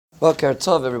Well, Ker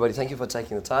Tov, everybody. Thank you for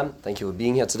taking the time. Thank you for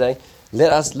being here today.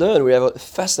 Let us learn. We have a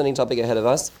fascinating topic ahead of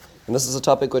us. And this is a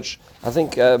topic which I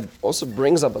think also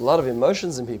brings up a lot of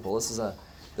emotions in people. This is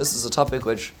a topic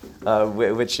which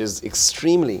is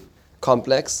extremely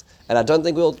complex. And I don't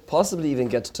think we'll possibly even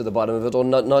get to the bottom of it, or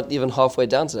not even halfway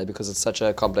down today, because it's such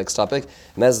a complex topic.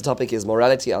 And as the topic is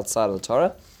morality outside of the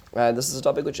Torah. And this is a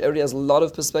topic which everybody has a lot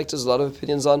of perspectives, a lot of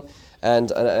opinions on, and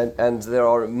there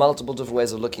are multiple different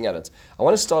ways of looking at it. I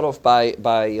want to start off by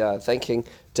thanking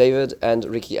David and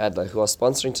Ricky Adler, who are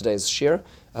sponsoring today's shir,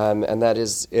 and that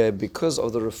is because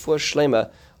of the refuah shlema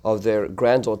of their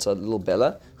granddaughter, little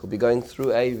Bella, who'll be going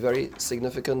through a very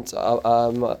significant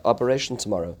operation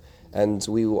tomorrow. And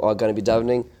we are going to be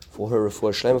davening for her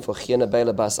refuah shlema, for Chiena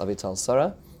Bela Bas Avital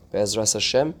Sarah, Be'ezras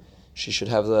Hashem. She should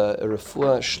have the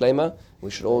refuah shlema. We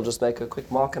should all just make a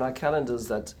quick mark in our calendars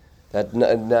that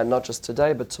not just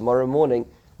today, but tomorrow morning,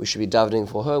 we should be davening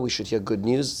for her. We should hear good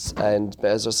news, and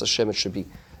Be'ezras Hashem, it should be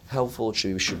helpful.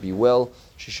 She should be well.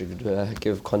 She should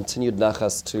give continued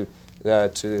nachas to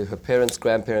her parents,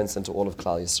 grandparents, and to all of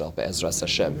Klal Yisrael. Be'ezras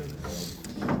Hashem.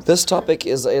 This topic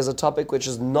is a topic which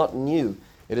is not new.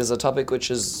 It is a topic which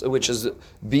has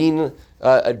been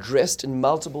addressed in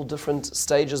multiple different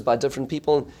stages by different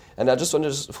people. And I just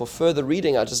wanted for further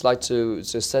reading, I'd just like to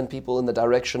send people in the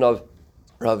direction of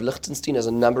Rav Lichtenstein has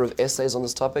a number of essays on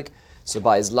this topic. So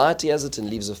by his light he has it, in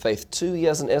Leaves of Faith 2 he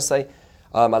has an essay.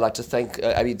 I'd like to thank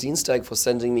Abby Dienstag for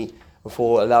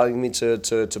allowing me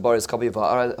to borrow his copy of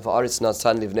Ha'aretz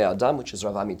Natan Livnei Adam, which is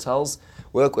Rav Amital's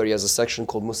work, where he has a section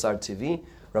called Musar TV.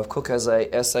 Rav Kook has an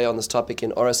essay on this topic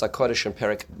in Oros HaKodesh and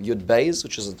Perek Yud Beis,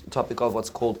 which is a topic of what's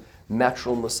called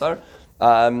natural Musar.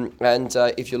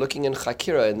 If you're looking in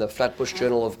Chakira, in the Flatbush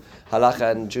Journal of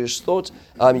Halacha and Jewish Thought,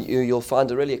 you'll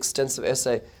find a really extensive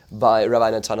essay by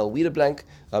Rabbi Nathanael Wiederblank,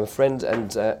 a friend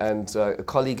and a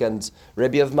colleague and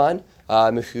Rebbe of mine,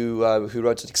 who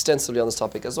wrote extensively on this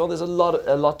topic as well. There's a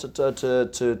lot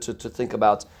to think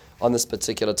about on this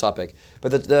particular topic.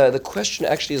 But the question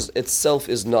actually itself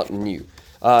is not new.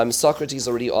 Socrates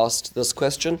already asked this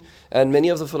question, and many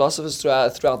of the philosophers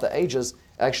throughout the ages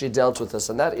actually dealt with this,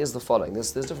 and that is the following.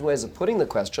 There's different ways of putting the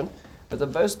question, but the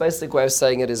most basic way of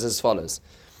saying it is as follows.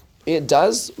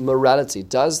 Does morality,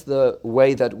 does the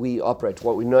way that we operate,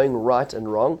 what we're knowing right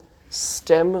and wrong,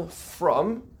 stem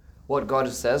from what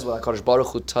God says, what HaKadosh Baruch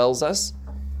Hu tells us,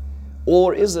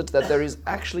 or is it that there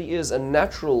actually is a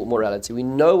natural morality? We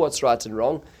know what's right and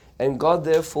wrong, and God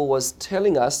therefore was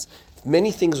telling us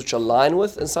many things which align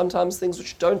with, and sometimes things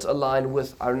which don't align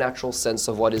with our natural sense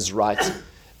of what is right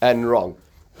and wrong.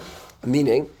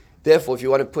 Meaning, therefore, if you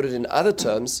want to put it in other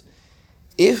terms,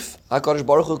 if HaKadosh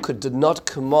Baruch Hu did not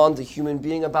command the human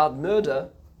being about murder,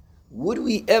 would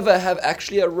we ever have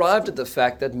actually arrived at the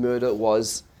fact that murder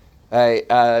was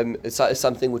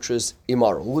something which was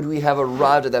immoral? Would we have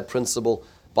arrived at that principle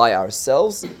by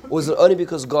ourselves? Or is it only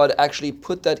because God actually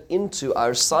put that into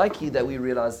our psyche that we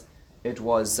realized it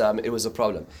was a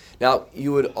problem? Now,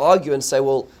 you would argue and say,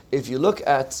 well, if you look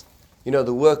at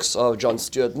the works of John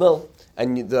Stuart Mill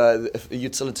and the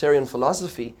utilitarian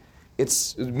philosophy,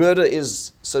 murder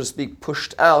is, so to speak,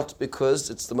 pushed out because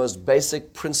it's the most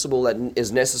basic principle that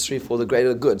is necessary for the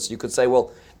greater good. So you could say,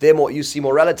 well, you see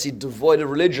morality devoid of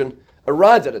religion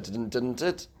arrived at it, didn't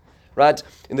it? Right?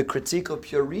 In the Critique of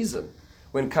Pure Reason,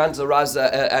 when Kant arrives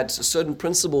at certain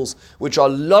principles which are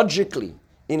logically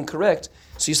incorrect,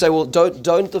 so you say, well, don't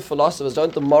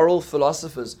the moral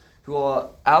philosophers who are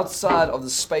outside of the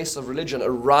space of religion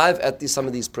arrive at some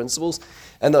of these principles?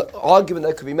 And the argument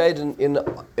that could be made in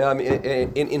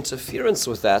interference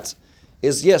with that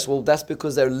is, yes, well, that's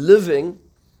because they're living.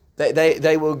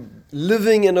 They were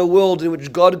living in a world in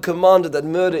which God commanded that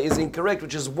murder is incorrect,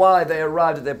 which is why they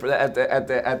arrived at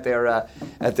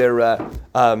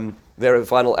their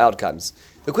final outcomes.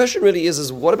 The question really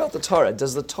is what about the Torah?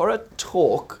 Does the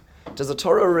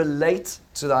Torah relate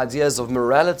to the ideas of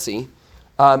morality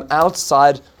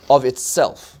outside of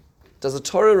itself? Does the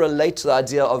Torah relate to the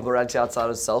idea of morality outside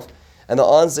of itself? And the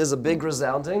answer is a big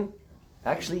resounding,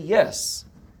 actually, yes.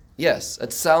 Yes,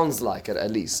 it sounds like it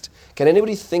at least. Can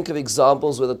anybody think of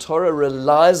examples where the Torah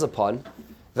relies upon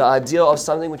the idea of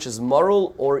something which is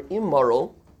moral or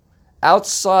immoral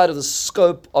outside of the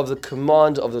scope of the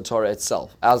command of the Torah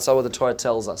itself, outside what the Torah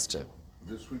tells us to?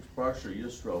 This week's Parsha,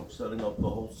 Yisro, setting up the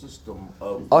whole system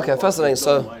of... Okay, fascinating.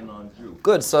 So,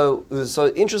 good. So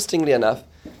interestingly enough,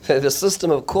 the system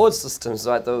of court systems,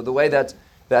 right, the way that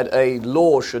a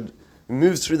law should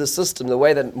move through the system, the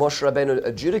way that Moshe Rabbeinu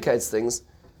adjudicates things,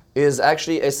 is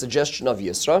actually a suggestion of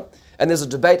Yisro. And there's a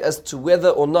debate as to whether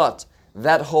or not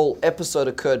that whole episode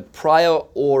occurred prior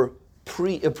or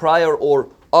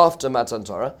after Matan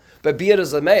Torah. But be it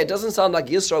as it may, it doesn't sound like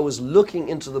Yisro was looking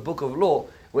into the book of law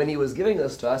when he was giving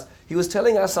this to us. He was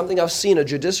telling us something I've seen, a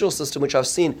judicial system which I've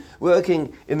seen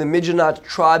working in the Midianite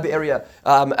tribe area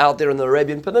out there in the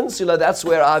Arabian Peninsula. That's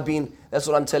where I've been. That's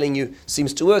what I'm telling you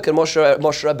seems to work. And Moshe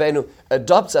Rabbeinu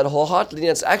adopts that wholeheartedly.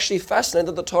 And it's actually fascinating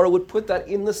that the Torah would put that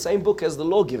in the same book as the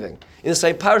law giving, in the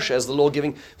same parasha as the law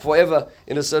giving, forever,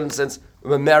 in a certain sense,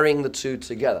 we're marrying the two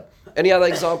together. Any other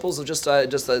examples of just yeah?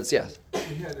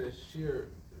 We had a shir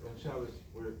on Shabbos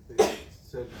where they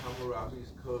said Hammurabi's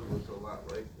code was a lot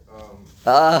like.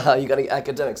 You got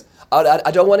academics.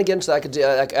 I don't want to get into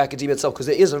academia itself because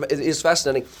it is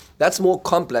fascinating. That's more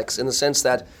complex in the sense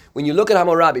that when you look at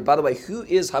Hammurabi, by the way, who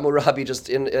is Hammurabi just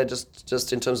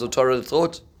in terms of Torah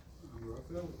thought?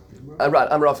 Right,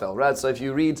 Amraphel. Right. So if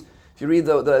you read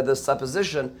the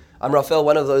supposition, Amraphel,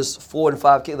 one of those 4 and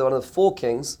 5 kings, one of the 4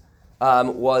 kings,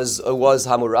 was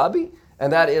Hammurabi,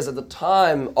 and that is at the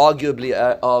time arguably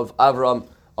of Avram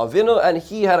Avinu, and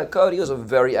he had a code. He was a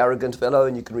very arrogant fellow,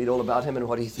 and you can read all about him and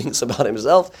what he thinks about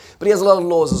himself. But he has a lot of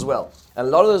laws as well, and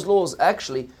a lot of those laws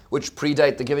actually, which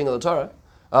predate the giving of the Torah,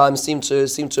 seem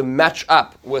to match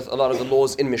up with a lot of the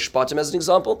laws in Mishpatim, as an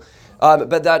example.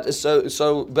 But that's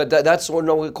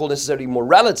what we call necessarily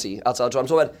morality outside of Torah. I'm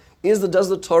talking about does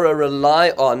the Torah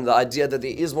rely on the idea that there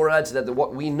is morality, that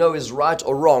what we know is right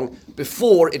or wrong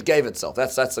before it gave itself?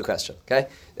 That's the question. Okay,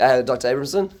 Dr.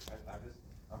 Abramson.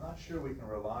 I'm not sure we can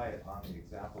rely on the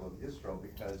example of Yisro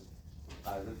because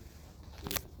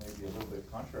this may be a little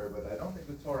bit contrary, but I don't think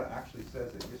the Torah actually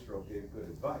says that Yisro gave good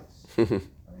advice. I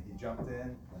mean, he jumped in,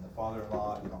 and the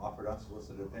father-in-law, offered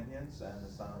unsolicited opinions, and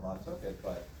the son-in-law took it.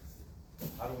 But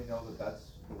how do we know that that's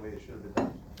the way it should have been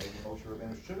done? Maybe Moshe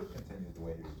Rabbeinu should have continued the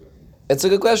way he was doing it. It's a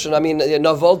good question. I mean,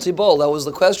 Navalti Bol, that was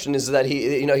the question, is that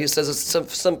he says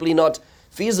it's simply not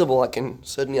feasible. I can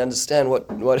certainly understand what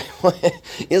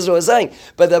Israel is saying,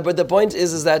 but the point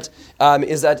is that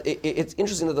it's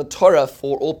interesting that the Torah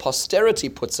for all posterity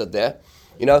puts it there.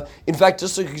 In fact,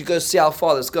 just so you go see how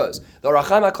far this goes, the Ohr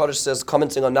HaChaim HaKadosh says,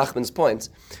 commenting on Nachman's point,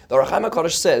 the Ohr HaChaim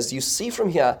HaKadosh says, you see from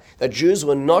here that Jews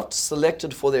were not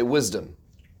selected for their wisdom,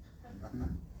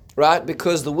 right?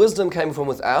 Because the wisdom came from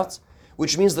without,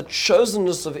 which means the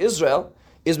chosenness of Israel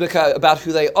is about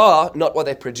who they are, not what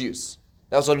they produce.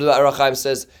 That's what the Ohr HaChaim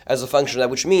says as a function of that,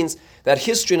 which means that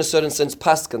history, in a certain sense,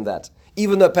 paskin that.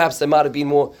 Even though perhaps there might have been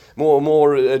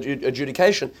more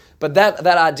adjudication, but that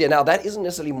idea now that isn't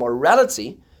necessarily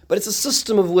morality, but it's a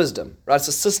system of wisdom, right? It's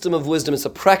a system of wisdom. It's a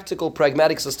practical,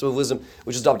 pragmatic system of wisdom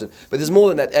which is adopted. But there's more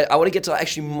than that. I want to get to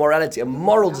actually morality, a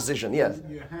moral decision. Yes.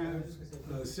 You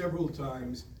have several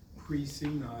times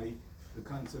pre-Sinai the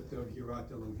concept of Yirat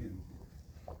Elohim.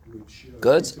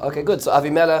 Good. Okay, good. So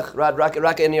Avimelech,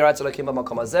 Raka in Yirat Elohim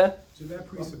b'makom hazeh. So that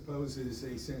presupposes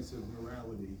a sense of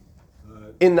morality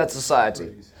in that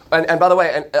society. And by the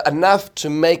way, enough to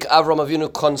make Avram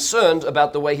Avinu concerned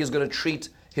about the way he's going to treat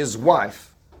his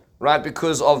wife, right?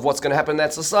 Because of what's going to happen in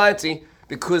that society,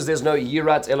 because there's no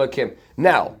Yirat Elohim.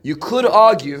 Now, you could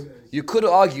argue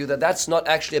that that's not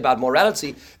actually about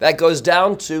morality. That goes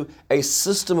down to a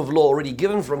system of law already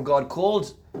given from God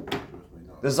called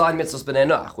the Zayin Mitzvos B'nai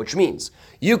Noach, which means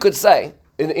you could say,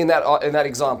 in that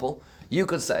example, you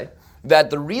could say that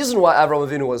the reason why Avram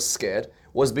Avinu was scared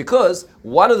was because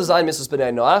one of the Zayin Mitzvos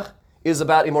B'nai Noach is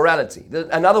about immorality.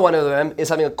 Another one of them is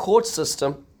having a court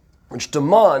system which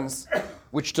demands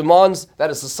that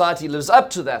a society lives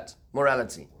up to that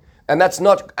morality. And that's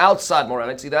not outside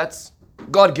morality, that's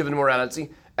God-given morality,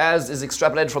 as is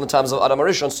extrapolated from the times of Adam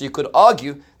Arishon. So you could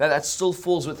argue that still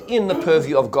falls within the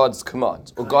purview of God's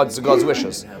command, or God's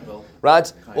wishes.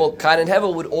 Right? Well, Cain and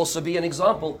Hevel would also be an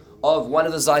example of one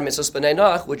of the Zayin Mitzvos B'nai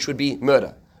Noach, which would be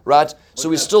murder. Right? So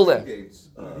we're still there.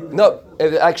 No,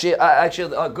 actually,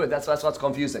 good. That's what's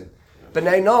confusing.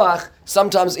 B'nai Noach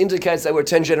sometimes indicates that we're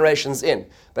 10 generations in.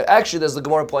 But actually, as the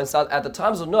Gemara points out, at the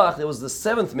times of Noach, there was the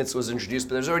 7th mitzvah was introduced,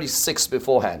 but there's already 6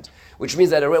 beforehand. Which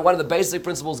means that one of the basic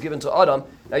principles given to Adam,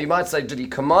 now you might say, did he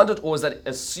command it, or was that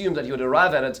assumed that he would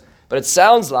arrive at it? But it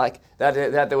sounds like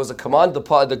that there was a command.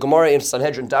 The Gemara in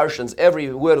Sanhedrin darshans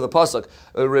every word of the pasuk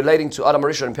relating to Adam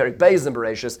Rishon and Perik Beis and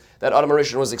Bereshis, that Adam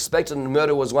Rishon was expected and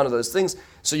murder was one of those things.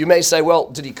 So you may say, well,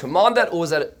 did he command that, or was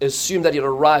that assumed that he'd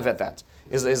arrive at that?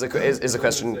 Is a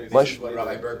question. This is what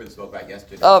Rabbi Bergman spoke about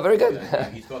yesterday. Oh, very good.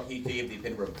 He gave the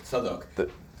opinion of Tzadok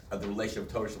of the relationship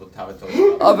of Torah with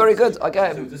Tavat. Oh, very good.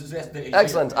 Okay. So this is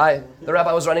excellent. The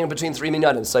rabbi was running between 3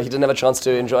 minyanim, so he didn't have a chance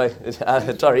to enjoy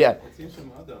Torah. Yeah. It seems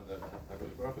from Adam that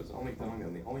Hakadosh Baruch Hu is only telling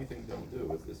them the only thing don't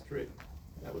do is this tree.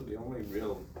 That was the only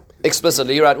real.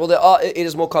 Explicitly, you're right. Well, it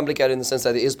is more complicated in the sense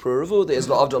that there is Puravu, there is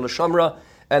La'avdol L'Shamra,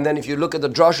 And then if you look at the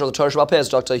Drasha, the Torah Sheba'al Peh, as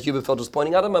Dr. Huberfeld was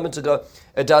pointing out a moment ago,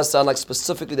 it does sound like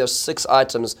specifically there's 6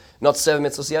 items, not 7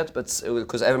 mitzvahs yet, but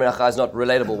because every melacha is not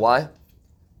relatable. Why?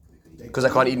 Because I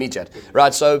can't eat meat yet,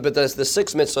 right? So, but there's the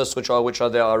 6 mitzvahs which are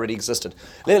there already existed.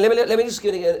 Let me just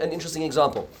give you an interesting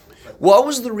example. What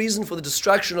was the reason for the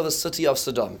destruction of the city of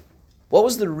Sodom? What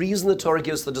was the reason the Torah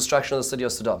gives the destruction of the city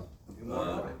of Sodom?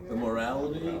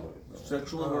 Immorality,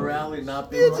 sexual immorality,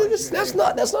 not being right. That's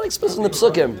not explicit in the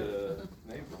psukim,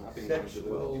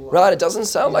 right? It doesn't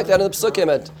sound like that in the psukim.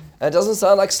 It doesn't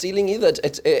sound like stealing either.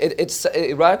 It's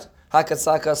right.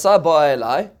 Hakatzakasa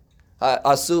ba'elai.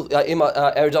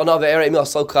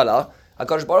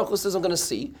 HaKadosh Baruch Hu says, I'm going to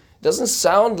see. It doesn't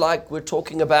sound like we're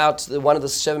talking about one of the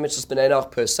 7 mitzvahs b'nei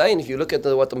Noach per se. And if you look at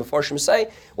what the Mefarshim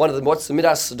say, what's the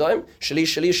Midas Sodom? Sheli,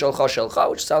 Shelcha, Shelcha,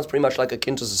 which sounds pretty much like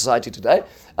akin to society today.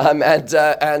 Now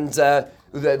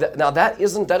that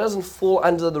doesn't fall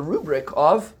under the rubric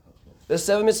of the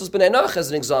 7 mitzvahs b'nei Noach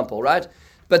as an example, right?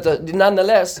 But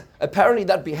nonetheless, apparently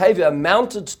that behavior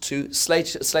amounted to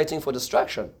slating for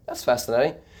destruction. That's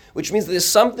fascinating. Which means that there's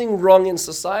something wrong in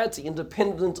society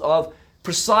independent of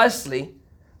precisely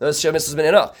those 7 mitzvahs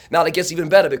b'nei Noach. Now it gets even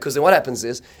better, because then what happens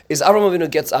is Avraham Avinu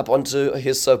gets up onto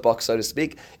his soapbox, so to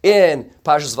speak, in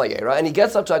Parshas Vayera, and he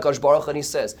gets up to HaKadosh Baruch Hu and he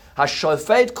says,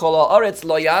 "Hashofet kol haaretz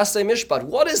lo yaseh mishpat."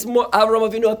 What is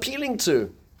Avraham Avinu appealing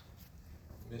to?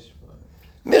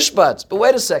 Mishpat. But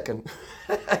wait a second.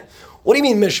 What do you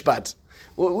mean mishpat?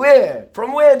 Where?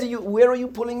 From where are you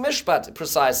pulling mishpat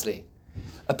precisely?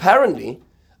 Apparently,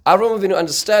 Avraham Avinu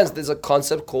understands there's a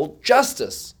concept called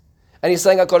justice. And he's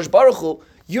saying, HaKadosh Baruch Hu,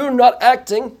 you're not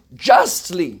acting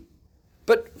justly.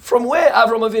 But from where,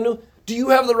 Avraham Avinu, do you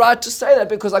have the right to say that?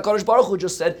 Because HaKadosh Baruch Hu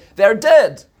just said, they're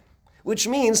dead. Which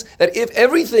means that if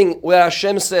everything where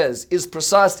Hashem says is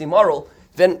precisely moral,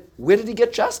 then where did he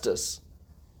get justice?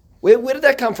 Where did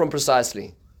that come from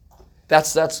precisely?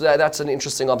 That's an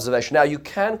interesting observation. Now, you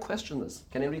can question this.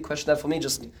 Can anybody question that for me?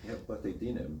 Just But they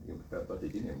didn't. You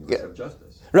must have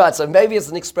justice. right, so maybe it's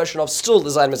an expression of still the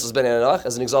Zayin Mitzvahs B'nei Noach,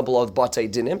 as an example of Batei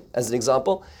Dinim, as an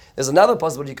example. There's another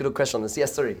possibility you could question on this.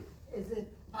 Yes, sorry. Is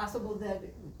it possible that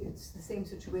it's the same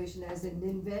situation as in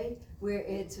Nineveh, where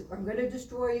it's, I'm going to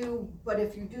destroy you, but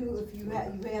if you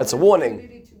have It's a warning. an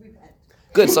opportunity to repent.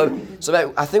 Good,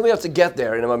 so I think we have to get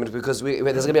there in a moment, because there's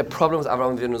going to be a problem with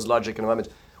Avraham Avinu's logic in a moment.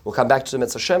 We'll come back to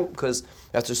Mitzvah Hashem, because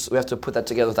we have to put that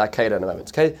together with Akeda in a moment,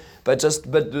 okay? But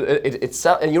it's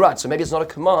and you're right. So maybe it's not a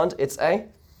command; it's a,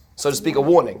 so to speak, a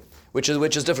warning, which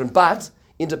is different. But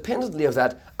independently of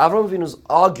that, Avraham Avinu's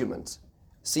argument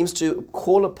seems to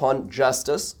call upon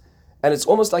justice, and it's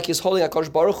almost like he's holding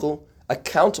HaKadosh Baruch Hu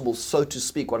accountable, so to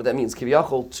speak. What that means,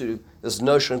 kiviyachol, to this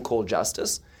notion called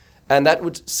justice, and that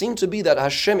would seem to be that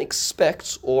Hashem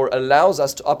expects or allows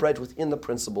us to operate within the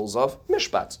principles of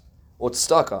mishpat. Or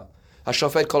tzedakah,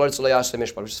 hashofet kol haaretz lo yaseh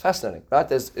mishpat, which is fascinating, right?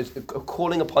 There's a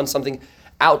calling upon something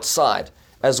outside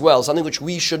as well, something which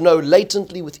we should know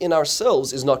latently within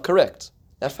ourselves is not correct.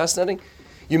 That fascinating.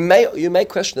 You may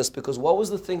question this, because what was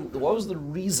the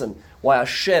reason why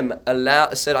Hashem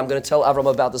said, "I'm going to tell Avram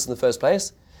about this in the first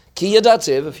place"? Ki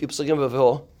yadativ, a few psukim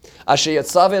before, asher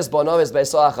yatzaves bonav es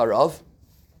beiso acharov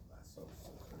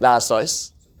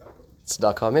la'asos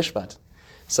tzedakah mishpat.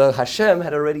 So Hashem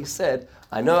had already said,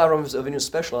 I know Avraham Avinu is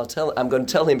special. I'm going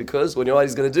to tell him, because when you know what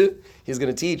he's going to do? He's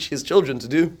going to teach his children to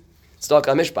do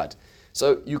tzedakah mishpat.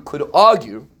 So you could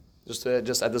argue, just at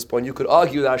this point, you could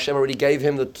argue that Hashem already gave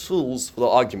him the tools for the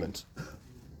argument.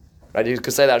 Right? You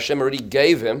could say that Hashem already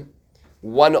gave him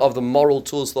one of the moral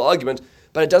tools for the argument,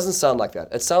 but it doesn't sound like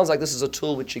that. It sounds like this is a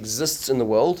tool which exists in the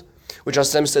world, which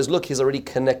Hashem says, look, he's already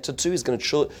connected to.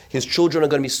 His children are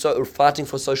going to be fighting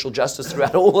for social justice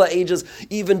throughout all the ages,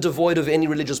 even devoid of any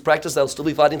religious practice. They'll still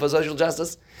be fighting for social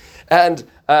justice. And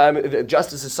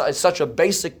justice is such a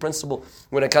basic principle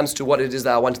when it comes to what it is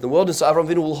that I want in the world. And so Avraham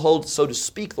Avinu will hold, so to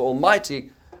speak, the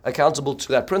Almighty accountable to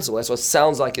that principle. That's what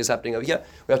sounds like is happening over here.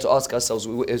 We have to ask ourselves,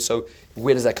 so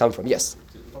where does that come from? Yes?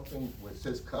 Something where it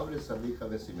says,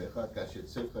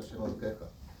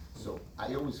 so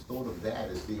I always thought of that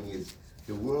as being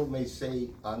the world may say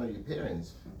honor your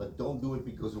parents, but don't do it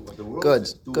because of what the world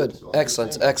says. Good.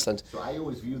 Excellent. So I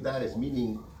always view that as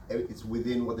meaning it's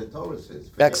within what the Torah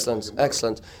says. Excellent. That's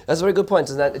a very good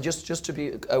point. And that just to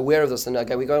be aware of this, and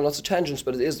again, we go on lots of tangents,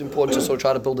 but it is important to sort of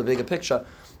try to build a bigger picture.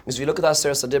 Is if you look at the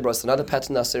Aseret Adibros, another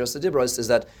pattern of Aseret Adibros is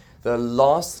that the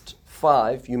last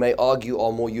 5, you may argue,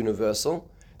 are more universal.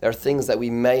 There are things that we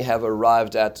may have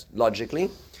arrived at logically.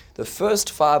 The first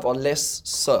 5 are less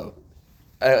so.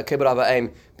 Kibbur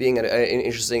Aim being an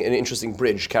interesting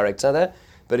bridge character there.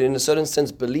 but in a certain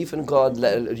sense, belief in God,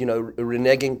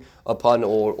 reneging upon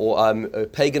or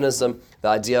paganism, the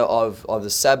idea of the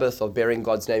Sabbath, of bearing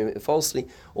God's name falsely,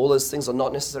 all those things are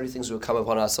not necessarily things we will come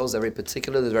upon ourselves. They're very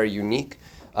particular, they're very unique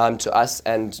to us,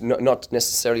 and not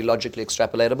necessarily logically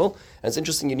extrapolatable. And it's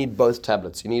interesting, you need both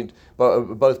tablets, you need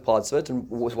both parts of it. And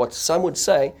what some would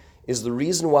say is the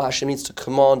reason why Hashem needs to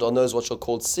command on those what are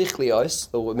called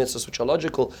sichlios, the mitzvahs which are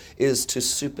logical, is to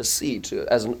supersede,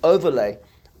 as an overlay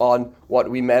on what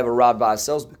we may have arrived by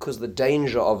ourselves, because of the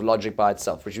danger of logic by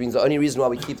itself, which means the only reason why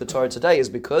we keep the Torah today is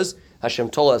because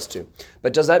Hashem told us to.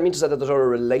 But does that mean to say that the Torah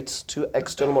relates to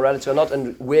external morality or not?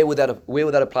 And where would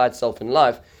that apply itself in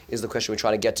life is the question we're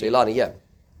trying to get to. Ilani, yeah.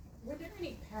 Were there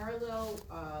any parallel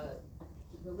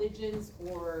religions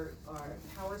or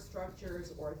power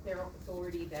structures or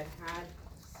authority that had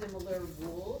similar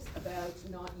rules about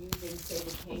not using, say,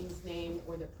 the king's name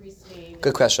or the priest's name?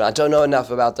 Good question. I don't know enough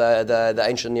about the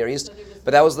ancient Near East,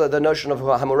 but that was the notion of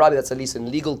Hammurabi. That's at least in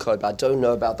legal code. But I don't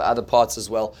know about the other parts as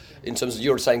well. In terms of,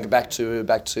 you were saying back to.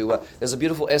 There's a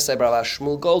beautiful essay by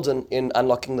Shmuel Golden in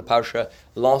Unlocking the Parsha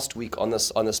last week on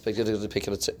this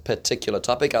particular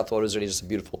topic. I thought it was really just a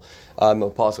beautiful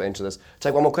pathway into this.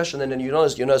 Take one more question, then, and you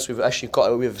notice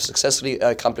we've successfully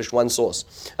accomplished one source.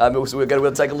 We'll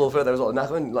take a little further as well.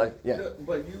 Nachman,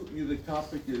 But the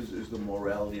topic is the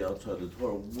morality outside the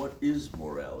Torah. What is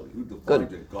morality? Who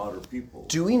defines it, God or people?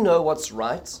 Do we know what's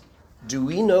right? Do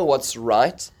we know what's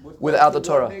right without the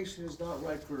Torah? One nation is not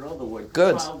right for another.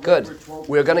 Good.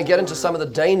 We're going to get into some of the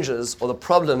dangers or the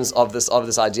problems of this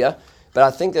idea, but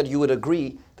I think that you would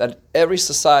agree that every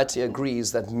society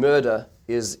agrees that murder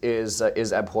is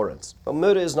abhorrent. But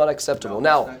murder is not acceptable.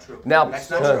 That's not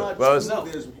true.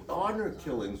 There's honor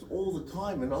killings all the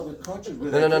time in other countries.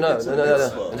 No,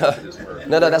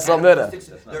 that's not murder.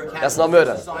 That's not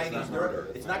murder.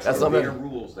 It's not That's not murder.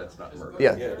 rules. That's not murder.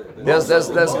 Yeah,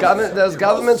 there's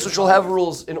governments which will have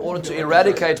rules in order to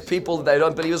eradicate people that they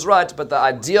don't believe is right. But the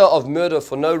idea of murder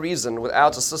for no reason,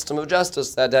 without a system of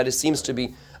justice, that seems to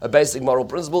be a basic moral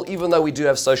principle. Even though we do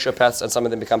have sociopaths and some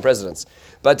of them become presidents,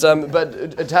 but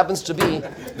it happens to be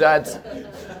that.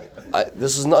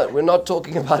 We're not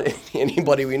talking about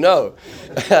anybody we know,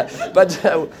 but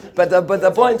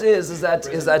the point is that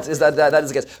is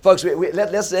the case, folks.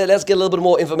 Let's get a little bit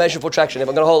more information for traction. If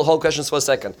I'm going to hold questions for a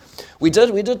second, we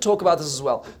did talk about this as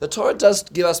well. The Torah does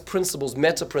give us principles,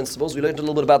 meta principles. We learned a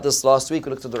little bit about this last week.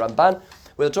 We looked at the Ramban,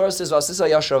 where the Torah says,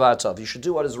 "You should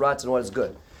do what is right and what is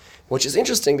good." Which is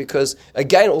interesting because,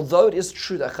 again, although it is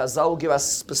true that Chazal will give us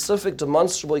specific,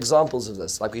 demonstrable examples of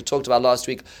this, like we talked about last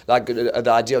week, like the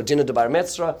idea of dinner de bar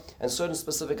mitzvah and certain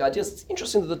specific ideas, it's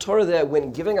interesting that the Torah there,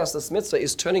 when giving us this mitzvah,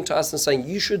 is turning to us and saying,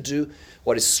 you should do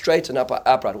what is straight and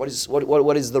upright, what is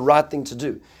the right thing to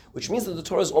do. Which means that the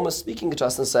Torah is almost speaking to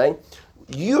us and saying,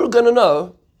 you're going to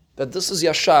know that this is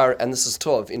yashar and this is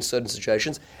tov in certain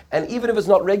situations, and even if it's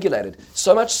not regulated.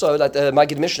 So much so that the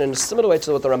Maggid Mishnah, in a similar way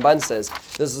to what the Ramban says,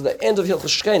 this is the end of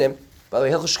Hilchos Shkenim. By the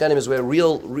way, Hilchos Shkenim is where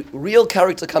real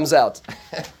character comes out.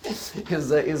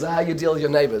 is how you deal with your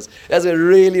neighbors. That's where it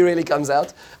really, really comes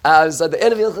out. So at the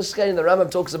end of Hilchos Shkenim, the Rambam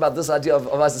talks about this idea of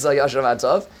Asisah Yashar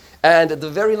V'Tov. And at the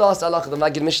very last halakha, the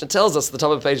Maggid Mishnah tells us, at the top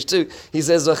of page 2, he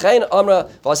says, "Zochein amra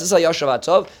v'asisa yashav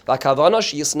atov v'kavana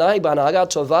sheyisnai b'anaga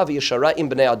tova v'yishara im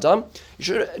b'nei adam." You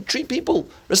should treat people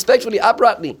respectfully,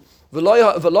 uprightly.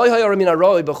 V'loy hayar min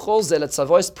haroi b'chol ze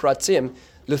letzavois pratim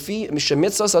lefi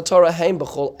mishemitzos haTorah heim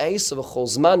b'chol eis v'chol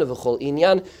zman v'chol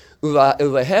inyan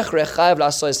uvehechrech chayav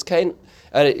la'asos kein.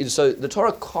 So the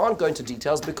Torah can't go into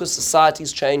details because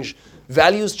societies change.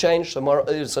 Values change, so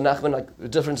Nachman, like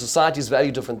different societies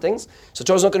value different things. So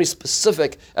Torah is not going to be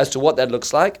specific as to what that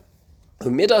looks like.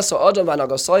 And even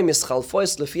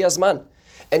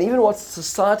what's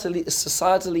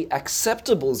societally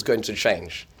acceptable is going to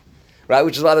change, right?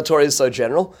 Which is why the Torah is so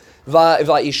general.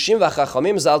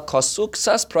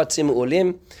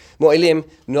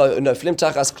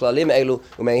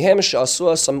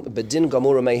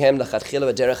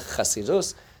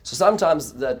 So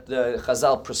sometimes the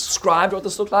Chazal prescribed what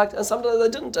this looked like, and sometimes they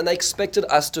didn't, and they expected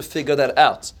us to figure that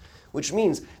out. Which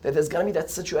means that there's going to be that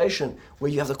situation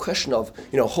where you have the question of,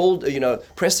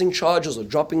 pressing charges or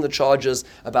dropping the charges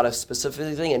about a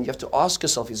specific thing, and you have to ask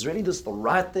yourself, is really this the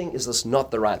right thing? Is this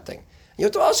not the right thing? You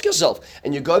have to ask yourself,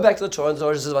 and you go back to the Torah, and the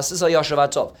Torah says, "Vasisa Yashav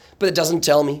Atov," but it doesn't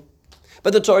tell me.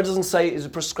 But the Torah doesn't say, is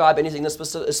it prescribe anything in a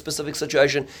specific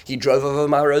situation. He drove over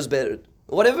Mahar's bed,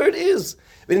 whatever it is.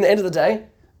 But in the end of the day,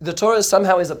 the Torah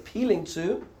somehow is appealing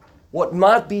to what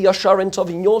might be Yashar and Tov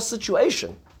in your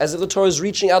situation, as if the Torah is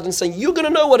reaching out and saying, you're going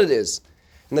to know what it is.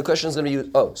 And the question is going to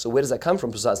be, so where does that come from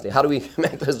precisely? How do we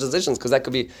make those decisions? Because that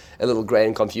could be a little grey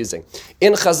and confusing.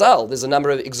 In Chazal, there's a number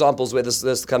of examples where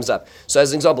this comes up. So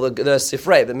as an example, the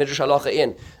Sifrei, the Midrash Halacha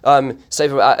in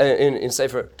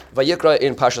Sefer Vayikra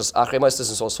in Parshas Achrei Moshe and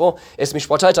so forth, es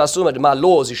mishpatai ta'asuma, the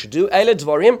laws you should do. Eile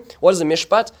dvarim, what is a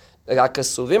mishpat?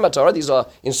 These are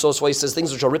in source where he says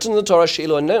things which are written in the Torah.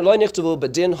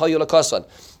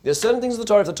 There are certain things in the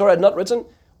Torah, if the Torah had not written,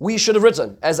 we should have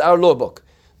written as our law book.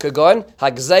 Kagon,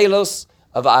 Hagzelos,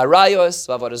 Ava'arayos,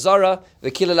 Vavarazara,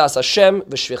 V'kilalas Hashem,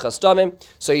 V'shvichas damim.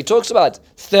 So he talks about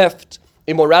theft,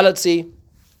 immorality,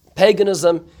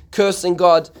 paganism, cursing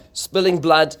God, spilling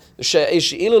blood. There's certain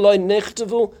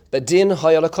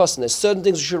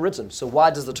things which are written. So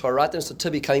why does the Torah write them? So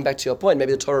Tibi, coming back to your point,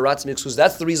 maybe the Torah writes them because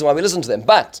that's the reason why we listen to them.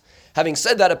 But having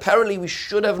said that, apparently we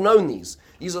should have known these.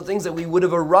 These are things that we would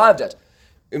have arrived at.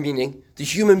 Meaning, the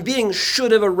human being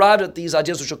should have arrived at these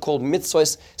ideas which are called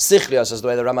mitzvos sichlios, as the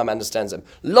way the Rambam understands them.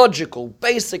 Logical,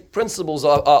 basic principles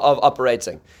of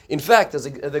operating. In fact,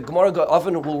 the Gemara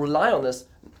often will rely on this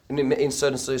in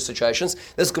certain situations.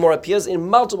 This Gemara appears in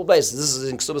multiple places. This is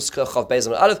in Ksubas Chav Beis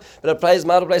and Aleph, but it applies in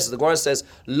multiple places. The Gemara says,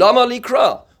 Lama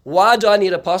likra. Why do I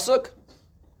need a pasuk?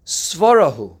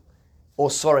 Svarahu, or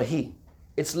svarahi.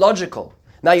 It's logical.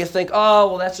 Now you think,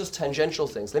 well, that's just tangential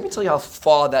things. Let me tell you how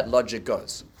far that logic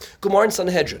goes. Gemara in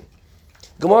Sanhedrin.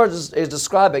 Gemara is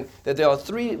describing that there are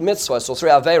 3 mitzvahs, or 3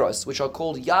 averos, which are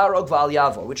called yarog v'al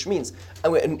yavor, which means,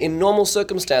 in normal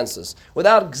circumstances,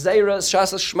 without gzeira,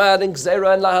 shasa shmad, and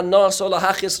gzeira, and lahanas, or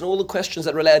lahachis, and all the questions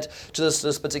that relate to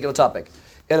this particular topic.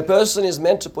 And a person is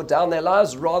meant to put down their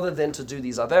lives rather than to do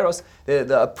these averos.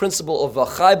 The principle of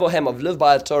v'chai bohem, of live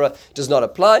by the Torah, does not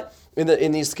apply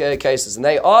in these cases. And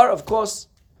they are, of course,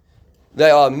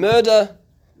 murder,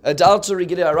 adultery,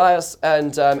 gidei arayos,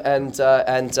 and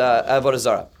avodah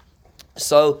zarah.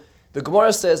 So the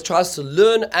Gemara tries to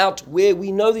learn out where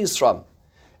we know these from.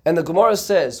 And the Gemara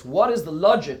says, what is the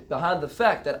logic behind the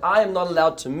fact that I am not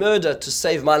allowed to murder to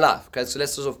save my life? Okay, so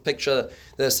let's sort of picture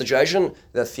the situation,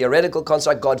 the theoretical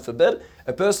construct, God forbid.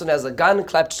 A person has a gun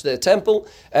clapped to their temple,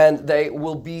 and they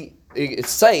will be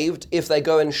saved if they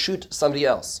go and shoot somebody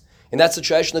else. In that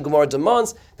situation, the Gemara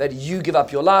demands that you give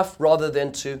up your life rather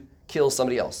than to kill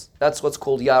somebody else. That's what's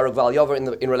called yarog v'al yavor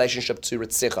in relationship to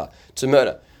ritzicha, to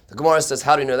murder. The Gemara says,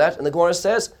 how do you know that? And the Gemara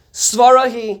says,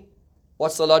 svarahi.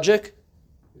 What's the logic?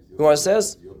 The Gemara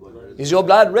says, is your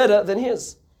blood redder than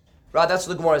his? Right, that's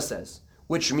what the Gemara says.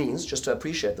 Which means, just to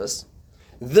appreciate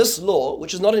this law,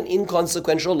 which is not an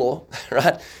inconsequential law,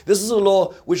 right? This is a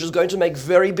law which is going to make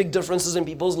very big differences in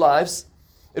people's lives.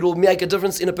 It will make a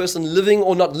difference in a person living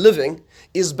or not living,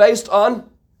 is based on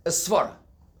a svara,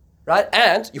 right?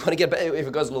 And you want to get, if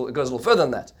it goes a little further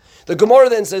than that. The Gemara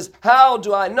then says, how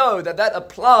do I know that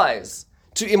applies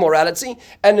to immorality?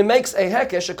 And it makes a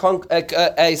hekesh,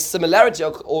 a similarity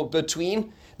or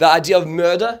between the idea of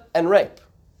murder and rape.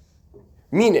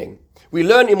 Meaning, we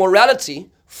learn immorality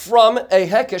from a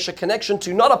hekesh, a connection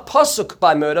to not a pasuk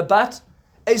by murder, but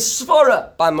a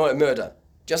svara by murder.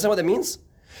 Do you understand what that means?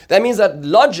 That means that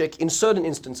logic, in certain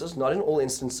instances, not in all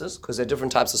instances, because there are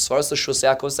different types of svaras, the Shus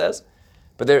Yaakov says,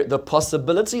 but the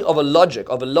possibility of a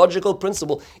logical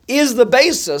principle, is the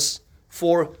basis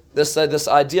for this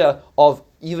idea of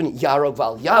even yarog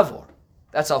v'al yavor.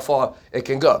 That's how far it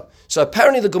can go. So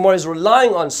apparently the Gemara is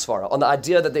relying on svara, on the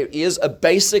idea that there is a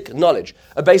basic knowledge,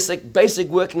 a basic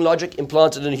working logic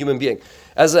implanted in a human being.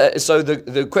 So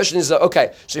the question is,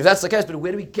 okay, so if that's the case, but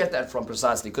where do we get that from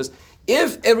precisely? Because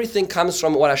if everything comes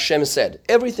from what Hashem said,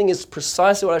 everything is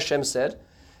precisely what Hashem said,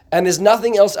 and there's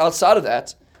nothing else outside of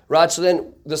that, right? So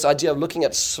then this idea of looking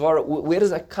at svara, where does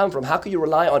that come from? How can you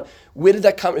rely on, where did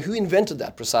that come, who invented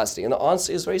that precisely? And the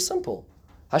answer is very simple.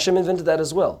 Hashem invented that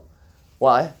as well.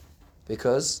 Why?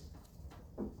 Because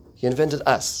He invented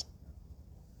us.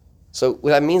 So what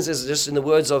that means is, just in the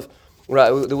words of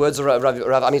Rav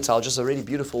Amital, just a really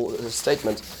beautiful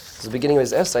statement. It's the beginning of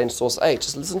his essay in source 8.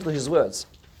 Just listen to his words.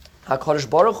 HaKadosh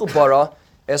Baruch Hu bara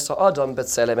es ha'adam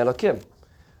b'tzelem Elokim.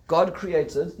 God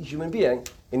created the human being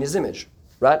in His image.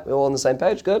 Right? We're all on the same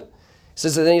page. Good.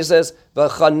 Then he says,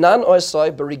 "V'chanan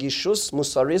osai berigishus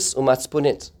musaris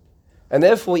umatzpunit," and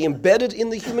therefore He embedded in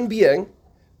the human being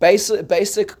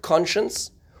basic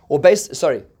conscience, or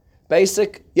basic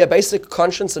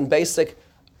conscience and basic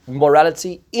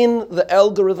morality in the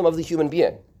algorithm of the human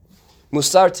being.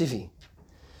 Musar TV.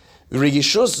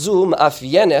 Rigishus zu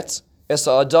ma'afyenet es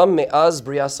ha'adam me'az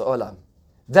brias ha'olam.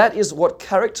 That is what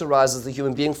characterizes the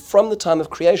human being from the time of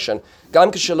creation.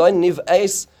 Gam kishaloi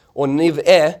niv'es or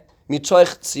niv'eh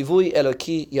mitoich tzivui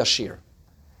eloki yashir.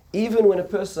 Even when a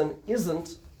person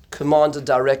isn't commanded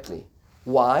directly.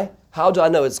 Why? How do I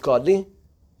know it's godly?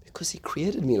 Because he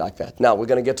created me like that. Now, we're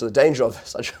going to get to the danger of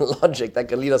such a logic that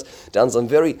can lead us down some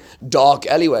very dark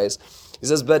alleyways. He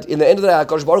says, but in the end of the day,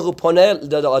 HaKadosh Baruch Hu poneh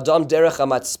l'adam derech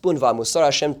hamatzpun v'hamusar.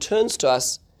 Hashem turns to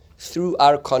us through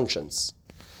our conscience.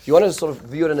 If you want to sort of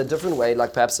view it in a different way,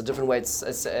 like perhaps a different way it's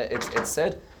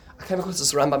said, I came across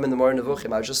this Rambam in the Morality Outside of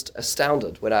Torah. I was just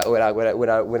astounded when I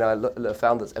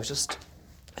found this. It was just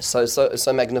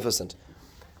so magnificent.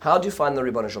 How do you find the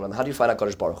Ribbon Shalom? How do you find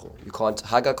HaKadosh Baruch Hu? You can't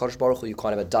hug HaKadosh Baruch Hu. You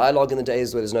can't have a dialogue in the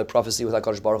days where there's no prophecy with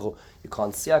HaKadosh Baruch Hu. You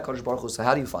can't see HaKadosh Baruch Hu. So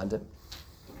how do you find him?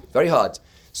 Very hard.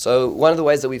 So one of the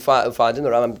ways that we find him, the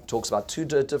Rambam talks about two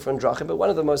different drachim, but one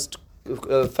of the most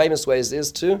famous ways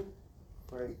is to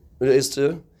pray.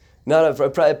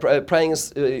 Praying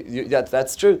is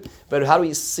that's true. But how do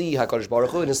we see HaKadosh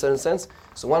Baruch Hu in a certain sense?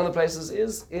 So one of the places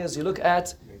is you look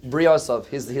at Briosov,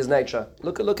 his nature.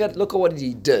 Look at what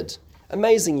he did.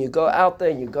 Amazing. You go out there,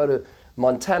 you go to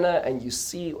Montana, and you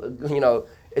see,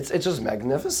 it's just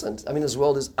magnificent. I mean, this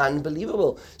world is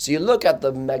unbelievable. So you look at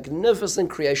the magnificent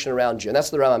creation around you, and that's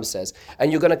what the Rambam says.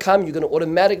 And you're going to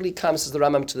automatically come, says the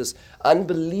Rambam, to this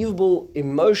unbelievable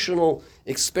emotional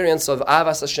experience of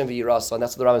Avas Hashem v'Yirasa, and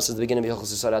that's what the Rambam says at the beginning of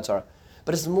Morality Outside of Torah.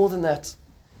 But it's more than that.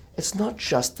 It's not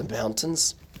just the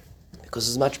mountains, because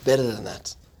it's much better than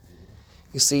that.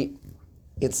 You see,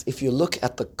 it's if you look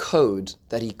at the code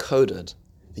that he coded,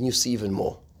 then you see even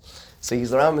more. So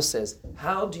the Rambam says,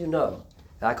 how do you know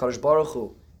that HaKadosh Baruch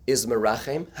Hu is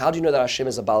Merachem? How do you know that Hashem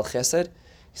is a Baal Chesed?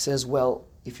 He says, well,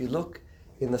 if you look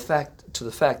to the fact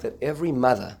that every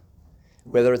mother,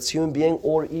 whether it's human being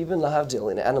or even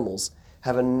lahavdil in animals,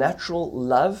 have a natural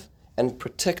love and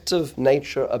protective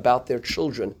nature about their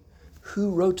children.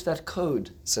 Who wrote that code,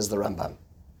 says the Rambam?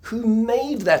 Who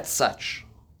made that such?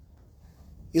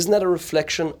 Isn't that a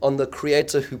reflection on the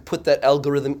Creator who put that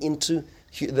algorithm into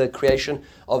the creation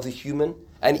of the human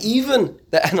and even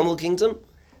the animal kingdom?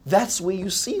 That's where you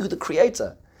see the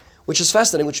Creator, which is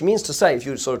fascinating, which means to say, if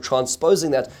you're sort of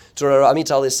transposing that to what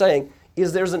Amital is saying,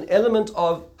 is there's an element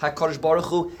of HaKadosh Baruch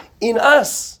Hu in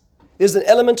us. There's an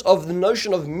element of the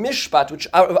notion of mishpat,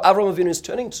 which Avraham Avinu is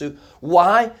turning to.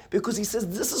 Why? Because he says,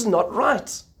 this is not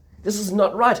right. This is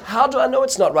not right. How do I know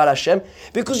it's not right, Hashem?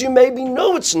 Because you maybe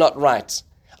know it's not right.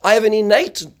 I have an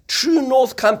innate true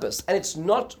north compass, and it's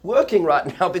not working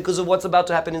right now because of what's about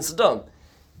to happen in Sodom.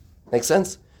 Make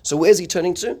sense? So where's he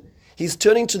turning to? He's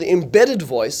turning to the embedded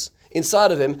voice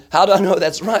inside of him. How do I know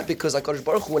that's right? Because HaKadosh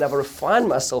Baruch Hu, when I've refined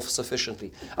myself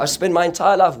sufficiently, I've spent my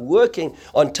entire life working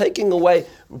on taking away,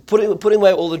 putting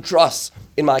away all the dross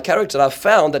in my character. And I've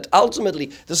found that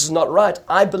ultimately this is not right.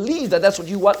 I believe that that's what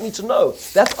you want me to know.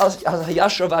 That's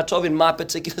Hayashar V'Atov in my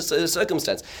particular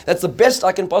circumstance. That's the best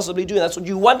I can possibly do. And that's what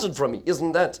you wanted from me,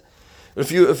 isn't that? A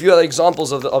few other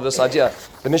examples of this idea.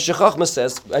 The Mishnah Chochmah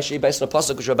says, actually based on a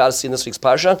pasuk which we're about to see in this week's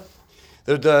parsha,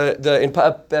 in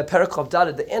Perek Dal,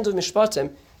 at the end of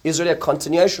Mishpatim, is really a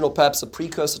continuation or perhaps a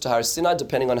precursor to Har Sinai,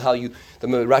 depending on how the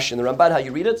Rashi and the Ramban, how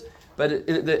you read it. But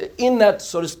in that,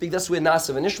 so to speak, that's where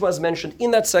Naasav and Ishma is mentioned. In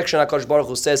that section, HaKadosh Baruch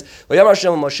Hu says, "V'yamar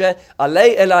Hashem Moshe,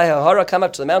 Alei Elai Hahara, come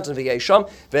up to the mountain, v'yei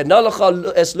ve'edna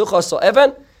lecha es luchos so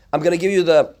even." I'm going to give you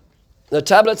the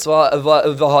tablets, Torah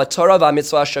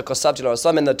v'mitzvah asher kosabti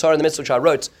l'rasam, and the Torah and the mitzvah which I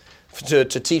wrote to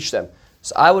teach them.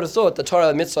 So I would have thought the Torah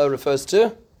and mitzvah refers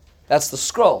to, that's the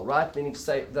scroll, right? Meaning to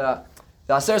say the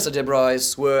Aseret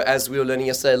Debrais were, as we were learning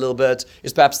yesterday a little bit,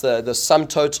 is perhaps the sum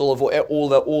total of all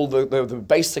the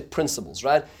basic principles,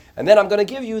 right? And then I'm going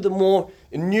to give you the more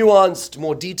nuanced,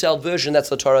 more detailed version. That's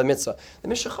the Torah mitzvah. The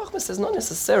Mishnah Chochmah says not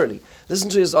necessarily. Listen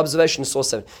to his observation in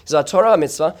source 7. He says, Torah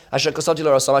mitzvah, asher kosavti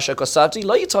l'rasam, asher kosavti,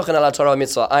 lo yitochen ala Torah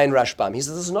mitzvah, ayin rashbam. He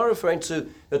says this is not referring to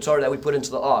the Torah that we put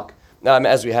into the ark,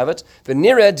 as we have it.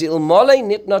 V'nireh di'ilmale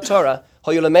nitna Torah,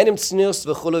 he's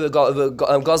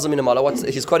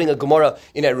quoting a Gemara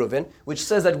in Eruvin, which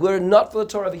says that we're not for the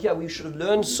Torah over here. We should have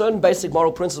learned certain basic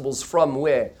moral principles from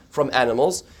where? From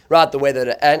animals, right? The way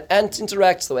that an ant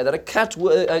interacts, the way that a cat,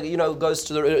 goes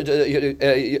to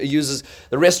uses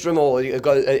the restroom, or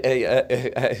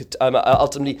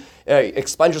ultimately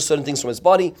expunges certain things from its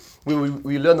body.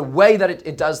 We learn the way that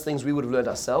it does things. We would have learned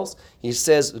ourselves. He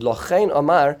says, "Lochein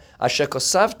Amar asher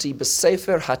kosavti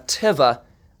b'sefer hateva."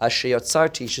 What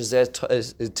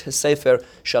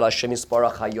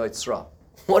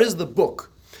is the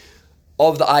book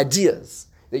of the ideas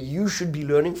that you should be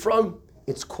learning from?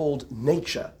 It's called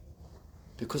nature,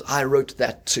 because I wrote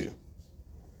that too.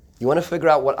 You want to figure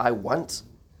out what I want?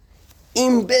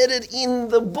 Embedded in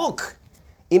the book,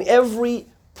 in every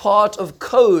part of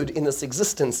code in this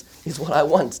existence, is what I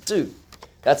want too.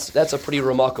 That's a pretty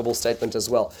remarkable statement as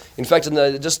well. In fact,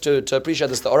 just to appreciate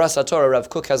this, the Oras HaTorah, Rav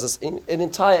Kook has an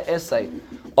entire essay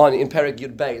in Perek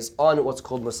Yud Beis on what's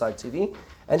called Musar TV,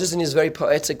 and just in his very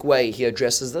poetic way, he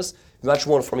addresses this much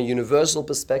more from a universal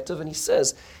perspective, and he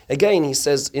says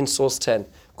in source 10,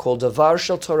 called Davar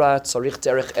Shel Torah Tzarich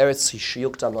Derech Eretz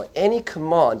Shiyuktam Lo. Any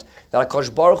command that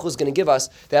HaKadosh Baruch Hu is going to give us,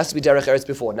 there has to be Derech Eretz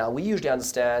before. Now, we usually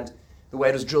understand the way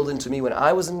it was drilled into me when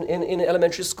I was in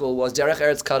elementary school was Derech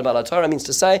Eretz Kadmal Torah, means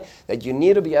to say that you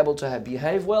need to be able to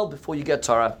behave well before you get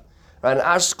Torah. Right? In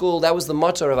our school, that was the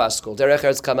motto of our school, Derech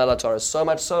Eretz Kadmal Torah. So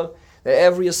much so that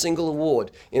every single award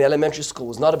in elementary school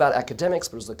was not about academics,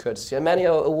 but it was the Courtesy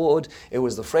Emmanuel Award, it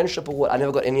was the Friendship Award. I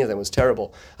never got any of them, it was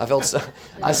terrible. I felt so,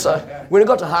 when we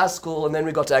got to high school and then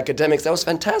we got to academics, that was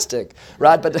fantastic,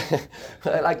 right? But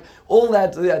like all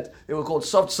that, they were called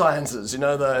soft sciences,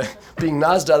 the being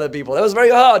nice to other people. That was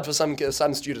very hard for some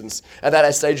students at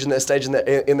that stage in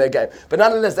their game. But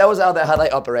nonetheless, that was how they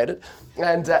operated.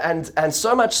 And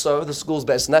so much so, the school's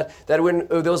based on that when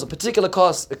there was a particular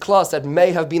class that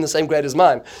may have been the same grade as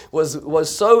mine, was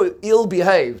so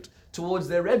ill-behaved towards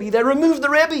their Rebbe, they removed the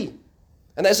Rebbe.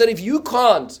 And they said, if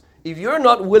you're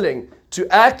not willing to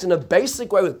act in a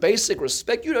basic way with basic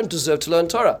respect, you don't deserve to learn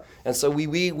Torah. And so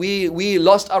we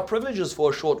lost our privileges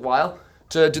for a short while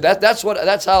to do that. That's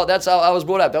how I was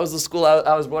brought up. That was the school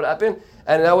I was brought up in,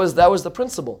 and that was the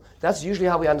principle. That's usually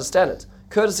how we understand it.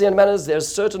 Courtesy and manners, there's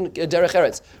certain derech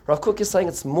eretz. Rav Kook is saying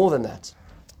it's more than that.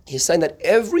 He's saying that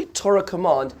every Torah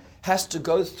command has to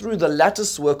go through the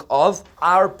lattice work of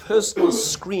our personal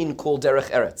screen called derech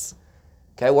eretz.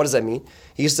 Okay, what does that mean?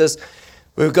 He says,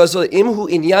 goes to imhu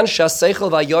inyan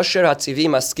shaseichel vayosher hatzivi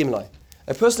maskim loy.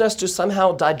 A person has to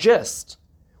somehow digest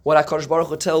what HaKadosh Baruch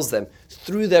Hu tells them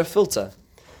through their filter.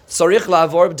 Tzarich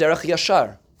la'avor b'derech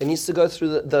yashar. It needs to go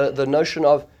through the notion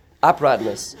of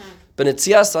uprightness. And it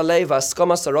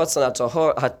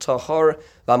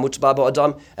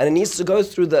needs to go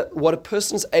through what a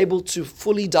person is able to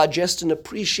fully digest and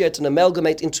appreciate and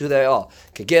amalgamate into who they are.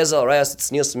 And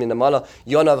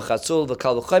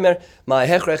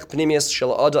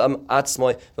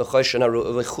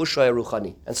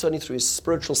certainly through his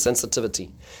spiritual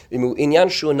sensitivity. Even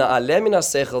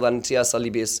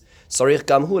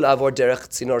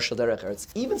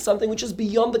something which is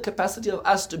beyond the capacity of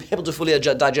us to be able to fully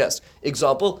digest.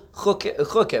 Example,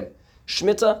 chukim.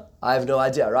 Shmita, I have no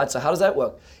idea, right? So how does that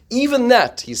work? Even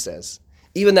that, he says,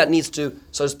 needs to,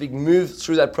 so to speak, move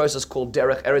through that process called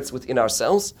derech eretz within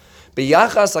ourselves.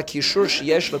 B'yachas ha'kishur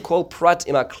sheyesh l'kol prat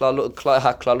im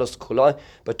ha'klalos kuloi,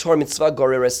 b'tor mitzvah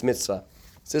goreres mitzvah.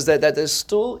 Says that it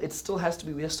still has to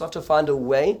be, we have to find a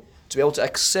way to be able to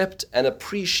accept and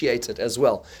appreciate it as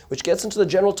well, which gets into the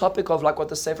general topic of like what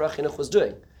the Sefer HaChinuch was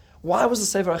doing. Why was the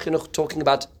Sefer HaChinuch talking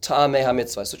about Ta'amei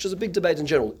HaMitzvahs, which is a big debate in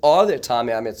general? Are there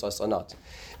Ta'amei HaMitzvahs or not?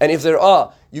 And if there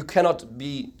are, you cannot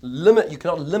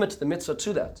limit the mitzvah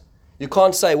to that. You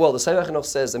can't say, well, the Sefer HaChinuch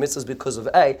says the mitzvah is because of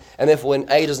A, and therefore when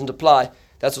A doesn't apply,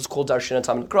 that's what's called Darshan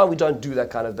Tam in the Quran. We don't do that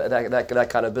kind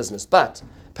of business. But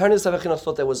apparently the Sefer HaChinuch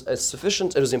thought that was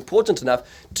sufficient, it was important enough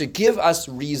to give us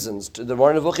reasons. The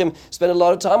Morality Nevuchim spent a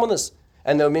lot of time on this.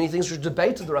 And there are many things which are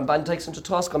debated. The Ramban takes him to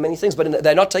task on many things, but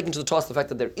they're not taking to the task the fact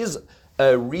that there is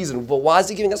a reason. But why is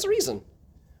he giving us a reason?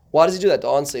 Why does he do that? The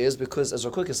answer is because, as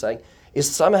Rav Kook is saying, is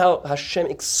somehow Hashem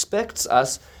expects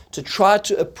us to try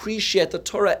to appreciate the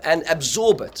Torah and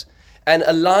absorb it and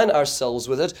align ourselves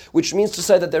with it, which means to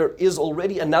say that there is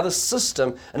already another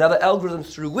system, another algorithm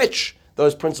through which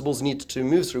those principles need to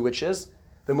move through, which is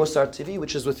the Musar TV,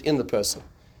 which is within the person.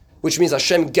 Which means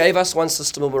Hashem gave us one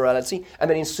system of morality and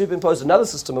then he superimposed another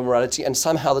system of morality, and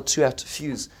somehow the two have to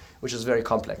fuse, which is very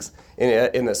complex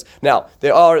in this. Now,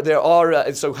 there are.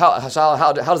 So how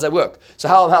does that work? So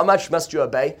how much must you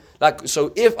obey?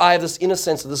 So if I have this inner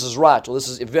sense that this is right or this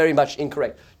is very much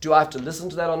incorrect, do I have to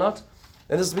listen to that or not?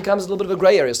 And this becomes a little bit of a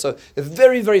gray area. So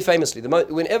very, very famously,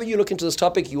 whenever you look into this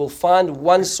topic, you will find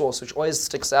one source which always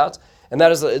sticks out, and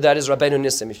that is Rabbeinu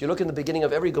Nissim. If you look in the beginning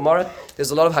of every Gemara,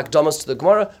 there's a lot of hakdamas to the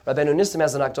Gemara. Rabbeinu Nissim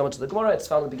has an hakdama to the Gemara. It's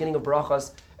found at the beginning of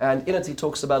Barachas, and in it he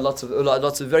talks about lots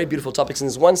of very beautiful topics. And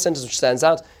there's one sentence which stands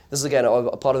out. This is again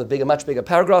a part of a much bigger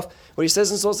paragraph, where he says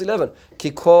in source 11,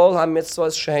 Ki kol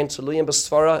ha-mitzvahs shehein tuluyim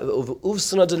b'sfara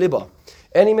uvsuna deliba.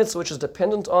 Any mitzvah which is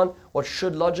dependent on what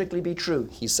should logically be true,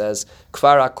 he says,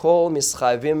 Kvar hakol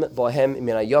mischayvim bohem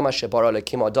min hayom asher bara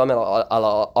Elokim adam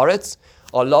al haaretz,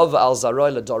 alav al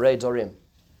zaroi ledorei dorim.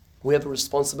 We have a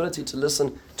responsibility to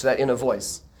listen to that inner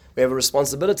voice. We have a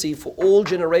responsibility for all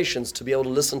generations to be able to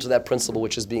listen to that principle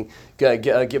which is being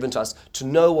given to us, to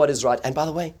know what is right. And by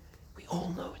the way, we all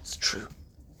know it's true.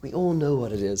 We all know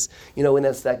what it is. You know, when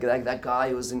that's that guy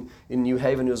who was in New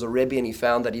Haven, who was a Rebbe, and he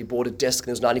found that he bought a desk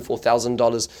and there was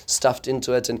 $94,000 stuffed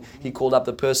into it, and he called up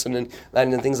the person and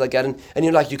things like that. And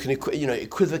you're like, you can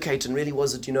equivocate, and really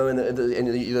was it, and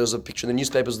there was a picture in the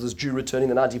newspapers of this Jew returning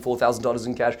the $94,000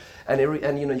 in cash, and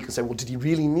you can say, well, did he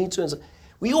really need to? And so,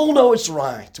 we all know it's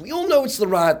right. We all know it's the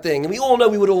right thing. And we all know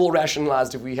we would have all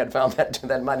rationalized if we had found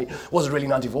that money. Was it really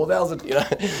 94,000?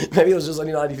 Maybe it was just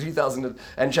only 93,000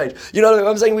 and change. You know what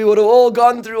I'm saying? We would have all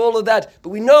gone through all of that. But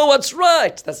we know what's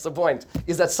right. That's the point.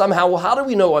 Is that somehow, how do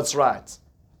we know what's right?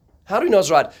 How do we know what's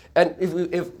right? And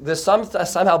if there's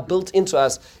somehow built into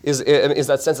us is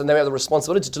that sense, and then we have the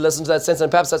responsibility to listen to that sense, and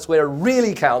perhaps that's where it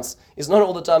really counts. It's not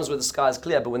all the times where the sky is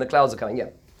clear, but when the clouds are coming, yeah.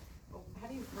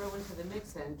 Throw into the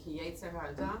mix then, ki yetzer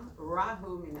ha'adam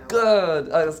rahu min ha'olam. Good.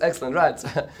 Oh, that's excellent. Right.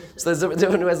 So there's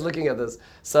different ways of looking at this.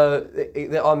 So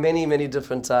there are many, many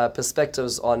different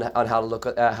perspectives on how to look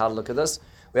at this.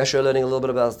 We're actually learning a little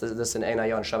bit about this in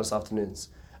Einayah on Shabbos afternoons.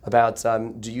 About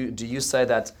do you say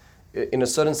that in a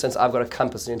certain sense I've got a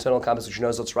compass, an internal compass which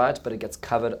knows what's right, but it gets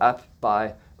covered up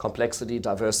by complexity,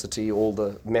 diversity, all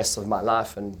the mess of my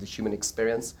life and the human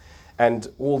experience, and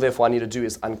all therefore I need to do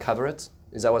is uncover it.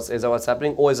 Is that what's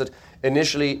happening? Or is it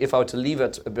initially, if I were to leave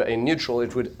it in neutral,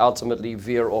 it would ultimately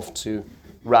veer off to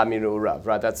Raminu Rav,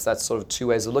 right? That's sort of two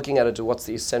ways of looking at it, to what's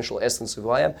the essential essence of who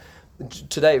I am.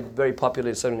 Today, very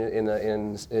popular, certainly in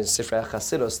Sifrei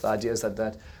Chasidus, the idea is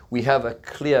that we have a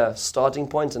clear starting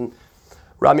point, and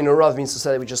Raminu Rav means to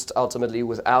say that we just ultimately,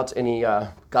 without any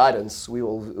guidance,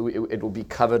 it will be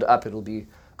covered up, it will be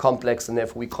complex, and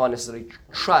therefore we can't necessarily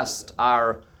trust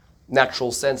our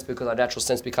natural sense, because our natural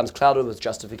sense becomes clouded with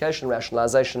justification,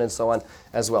 rationalization, and so on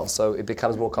as well. So it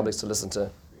becomes more complex to listen to.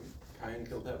 Cain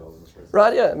killed Abel in this first.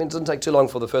 Right, yeah. I mean, it doesn't take too long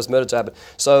for the first murder to happen.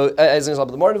 So, as an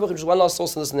example, the Morality Outside of Torah, just one last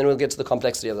source in this, and then we'll get to the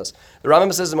complexity of this. The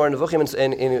Rambam says in Morality Outside of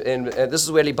Torah, this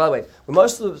is really, by the way,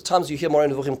 most of the times you hear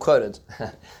Morality Outside of Torah quoted,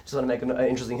 just want to make an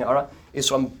interesting ha'ara, is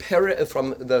from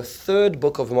the third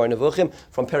book of Morality Outside of Torah,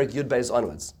 from Perek Yud Beis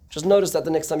onwards. Just notice that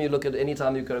the next time you look at any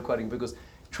time you go to quoting, because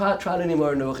try learning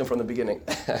more Nevuchim from the beginning.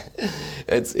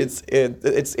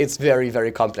 It's very,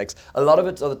 very complex. A lot of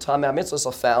it, the Tamei HaMitzvos,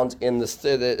 are found in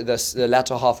the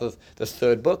latter half of the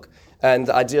third book, and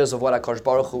the ideas of what HaKadosh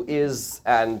Baruch Hu is,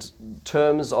 and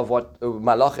terms of what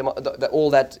Malachim, all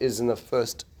that is in the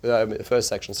first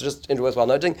section. So just worthwhile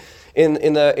noting, in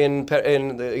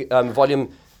the volume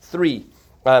 3.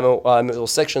 Or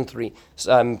section 3,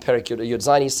 Perek Yud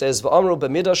Zayin, he says, "V'amru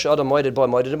b'midah she'adam moeded bo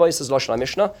moeded bo." He says, "Lashon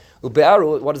HaMishnah."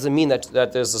 Ube'aru, what does it mean that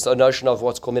there's this notion of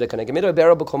what's called midah k'neged midah?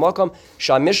 Ube'aru b'kol makom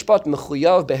she'hamishpat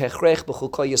mechuyav behechrech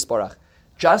b'chukoi yisparach.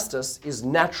 Justice is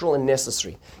natural and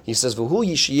necessary. He says, "V'hu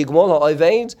yishiyigmol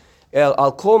ha'oveid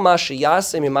al kol ma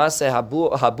sheyaseh mimase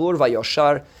habur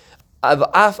v'yoshar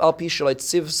v'af al pi shelo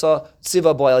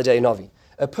tziva bo al yedei novi."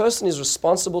 A person is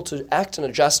responsible to act in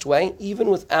a just way, even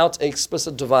without an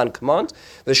explicit divine command.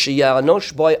 And you're going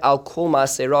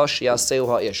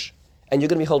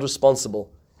to be held responsible,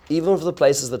 even for the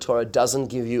places the Torah doesn't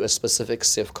give you a specific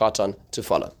sif katan to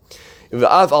follow. If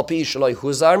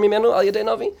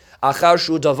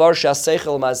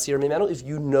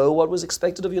you know what was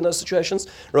expected of you in those situations,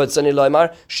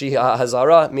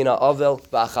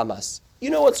 you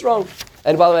know what's wrong.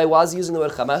 And by the way, why is he using the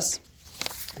word chamas?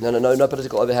 No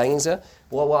political overhangings here.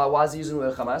 Why is he using the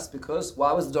word Hamas? Because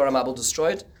why was the Dor HaMabul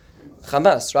destroyed?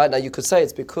 Hamas, right? Now you could say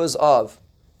it's because of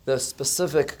the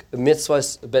specific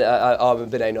mitzvahs of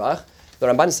B'nai Noach. The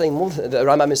Rambam is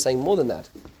saying more than that.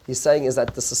 He's saying is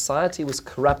that the society was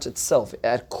corrupt itself.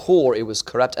 At core, it was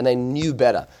corrupt, and they knew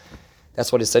better.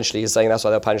 That's what essentially he's saying. That's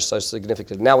why they're punished so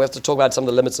significantly. Now we have to talk about some of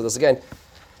the limits of this again.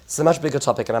 It's a much bigger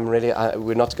topic, and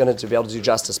we're not going to be able to do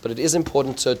justice, but it is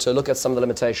important to look at some of the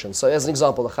limitations. So as an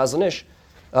example, the Chazon Ish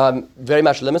very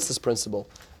much limits this principle,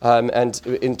 and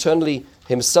internally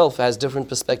himself has different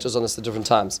perspectives on this at different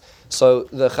times. So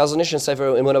the Chazon Ish in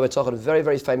Sefer Emunah we're talking a very,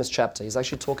 very famous chapter. He's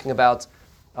actually talking about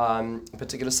a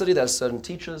particular city that has certain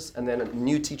teachers, and then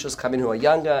new teachers come in who are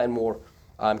younger and more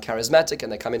charismatic,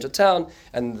 and they come into town,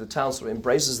 and the town sort of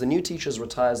embraces the new teachers,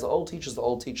 retires the old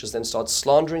teachers then start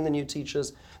slandering the new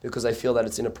teachers because they feel that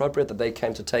it's inappropriate, that they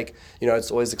came to take,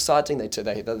 it's always exciting,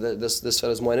 this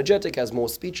fellow's more energetic, has more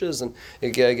speeches, and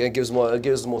it gives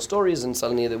more stories, and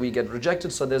suddenly that we get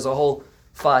rejected, so there's a whole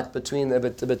fight between them,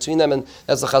 and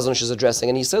that's the Chazon Ish is addressing.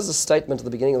 And he says a statement at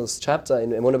the beginning of this chapter in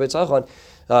Emunah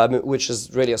B'Tachon, which is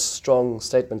really a strong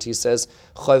statement. He says,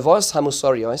 Chayvos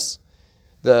hamusariyos,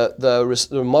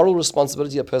 the moral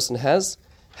responsibility a person has,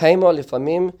 Heima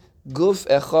lifamim guf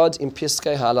echad im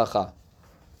piskei halacha,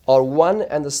 are one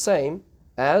and the same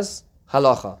as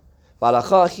halacha. You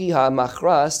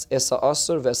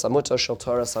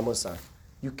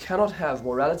cannot have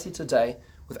morality today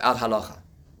without halacha.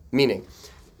 Meaning,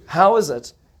 how is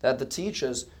it that the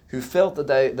teachers who felt that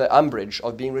the umbrage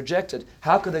of being rejected,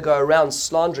 how could they go around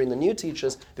slandering the new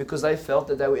teachers because they felt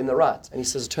that they were in the right? And he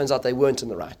says it turns out they weren't in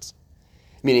the right.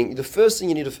 Meaning, the first thing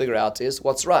you need to figure out is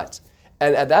what's right.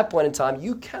 And at that point in time,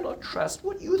 you cannot trust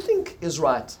what you think is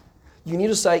right. You need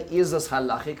to say, is this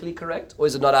halachically correct or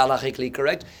is it not halachically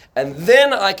correct? And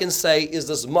then I can say, is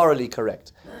this morally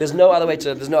correct? There's no other way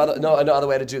to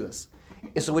do this.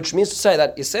 So which means to say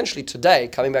that essentially today,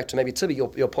 coming back to maybe Tibi,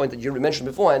 your point that you mentioned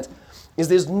beforehand, is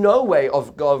there's no way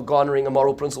of garnering a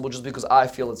moral principle just because I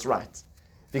feel it's right.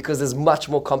 Because there's much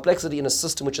more complexity in a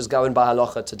system which is governed by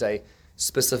halacha today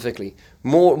specifically.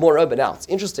 Moreover, now it's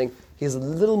interesting, he's a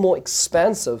little more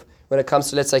expansive when it comes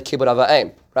to, let's say, kibbud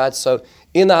avayim, right? So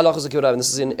in the halachas of kibbud avayim,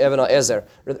 this is in Even HaEzer.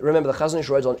 Remember, the Chazon Ish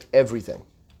wrote on everything.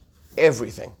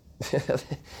 Everything.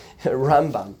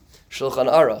 Rambam,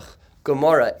 Shulchan Aruch,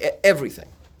 Gemara, everything.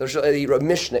 He wrote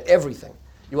Mishnah, everything.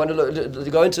 You want to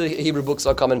go into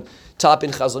Hebrew.com and type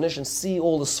in Chazon Ish and see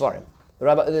all the Svarim.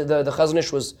 The Chazon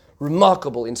Ish was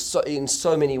remarkable in so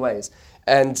many ways.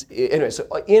 And anyway, so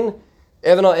in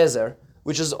Even HaEzer,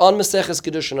 which is on Maseches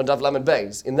Kedushin on Daf Lamed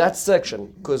Beis, in that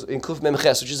section, because in Kuf Mem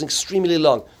Ches, which is an extremely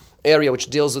long area which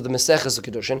deals with the Maseches of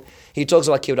Kedushin, he talks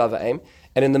about kibbud avayim,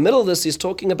 and in the middle of this, he's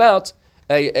talking about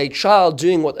a child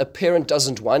doing what a parent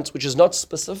doesn't want, which is not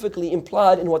specifically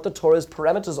implied in what the Torah's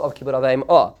parameters of kibbud avayim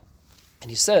are. And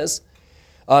he says,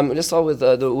 let's start with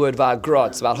the word va'agra.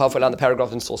 It's about halfway down the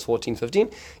paragraph in source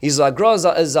 14:15. He's va'agra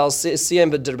zal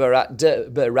siyem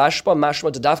b'rashba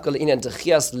mashma d'dafka le'inyan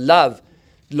dechias lav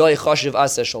lo yichashiv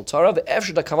aseh shel Torah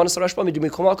ve'efshir d'kavanas rashba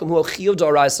midumikomakom hu chiyuv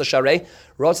d'oraisa sharei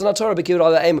rotzon haTorah b'kibbud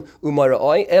avayim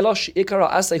u'mara'oi elo she'ikar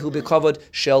ha'aseh hu b'kavod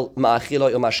shel ma'achilo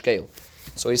u'mashkeu.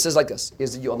 So he says like this: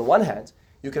 is that you, on the one hand,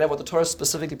 you can have what the Torah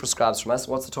specifically prescribes from us.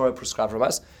 What's the Torah prescribed from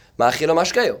us? Ma'achilo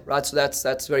mashkeu, right? So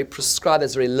that's very prescribed.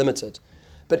 That's very limited.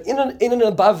 But in and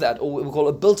above that, or what we call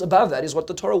a built above that, is what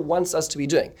the Torah wants us to be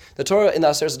doing. The Torah in the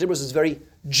Aseret Dibros is very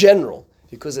general,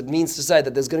 because it means to say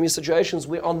that there's going to be situations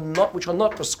which are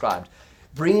not prescribed.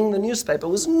 Bringing the newspaper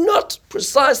was not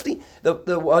precisely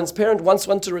the one's parent wants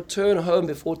one to return home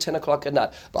before 10 o'clock at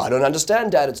night. But I don't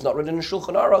understand, Dad. It's not written in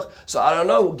Shulchan Aruch, so I don't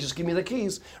know. Just give me the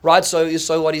keys, right? So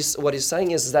what he's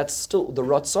saying is that still the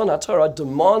Ratzon HaTorah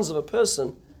demands of a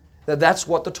person that's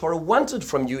what the Torah wanted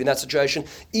from you in that situation,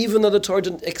 even though the Torah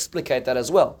didn't explicate that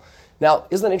as well. Now,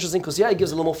 isn't that interesting? Because he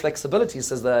gives a little more flexibility,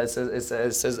 says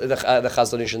the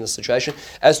Chazon Ish in this situation,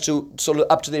 as to sort of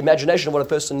up to the imagination of what a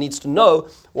person needs to know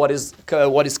what is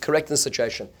correct in the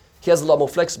situation. He has a lot more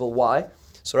flexible. Why?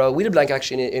 So Wiedeblank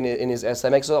actually in his essay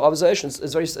makes observations.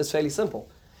 It's fairly simple.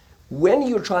 When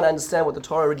you're trying to understand what the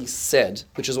Torah already said,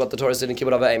 which is what the Torah said in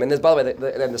Kibbud Avayim, and there's, by the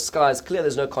way, the sky is clear,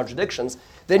 there's no contradictions,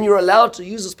 then you're allowed to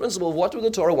use this principle of what would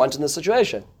the Torah want in this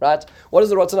situation, right? What is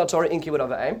the Ratzon HaTorah in Kibbud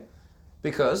Avayim?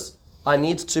 Because I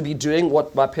need to be doing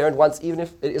what my parent wants, even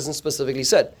if it isn't specifically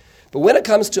said. But when it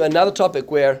comes to another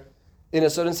topic where, in a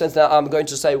certain sense, now I'm going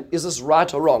to say, is this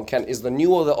right or wrong? Is the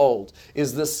new or the old?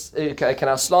 Is this, can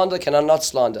I slander? Can I not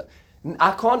slander?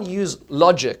 I can't use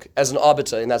logic as an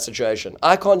arbiter in that situation.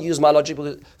 I can't use my logic,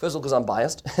 because, first of all, because I'm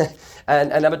biased,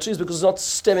 and number two is because it's not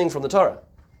stemming from the Torah.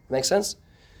 Make sense?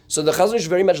 So the Chazon Ish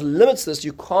very much limits this.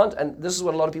 You can't, and this is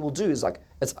what a lot of people do, is like,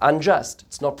 it's unjust,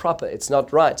 it's not proper, it's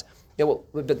not right. Yeah, well,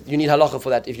 but you need halacha for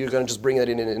that if you're going to just bring it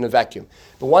in a vacuum.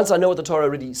 But once I know what the Torah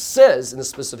already says in this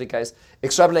specific case,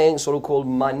 extrapolating sort of called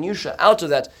minutiae out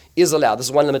of that is allowed. This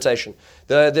is one limitation.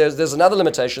 There's another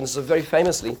limitation. This is very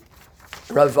famously,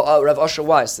 Rav Asher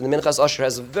Weiss in the Minchas Asher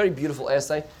has a very beautiful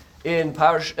essay in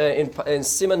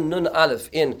Siman Nun Aleph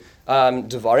in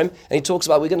Devarim, and he talks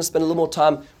about, we're going to spend a little more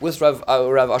time with Rav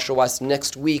Asher Weiss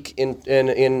next week in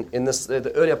this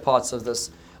the earlier parts of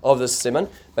this Siman,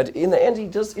 but in the end he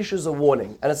just issues a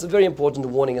warning, and it's a very important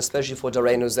warning, especially for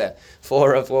Dareinu Zeh,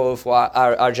 for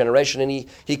our generation. And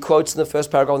he quotes in the first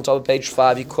paragraph on top of page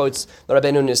 5, he quotes the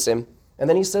Rabbeinu Nissim, and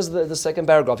then he says the second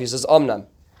paragraph, he says Omnam,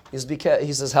 he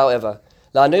says however,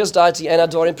 it's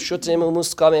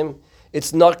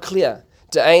not clear.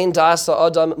 Well, you're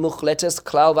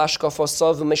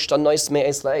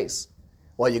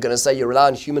going to say you rely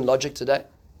on human logic today?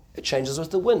 It changes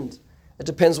with the wind. It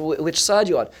depends which side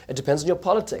you're on. It depends on your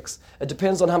politics. It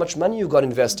depends on how much money you've got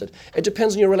invested. It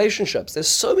depends on your relationships. There's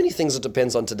so many things it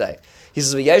depends on today. He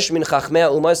says, Look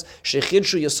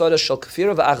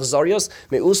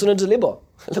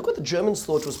what the Germans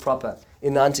thought was proper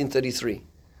in 1933.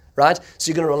 Right? So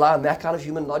you're going to rely on that kind of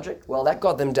human logic? Well, that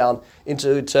got them down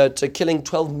into killing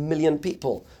 12 million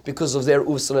people because of their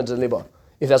Ursula de Libo.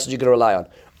 if that's what you're going to rely on.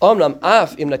 Omnam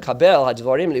af im nekabel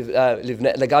hadvarim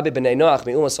legabe b'nei Noach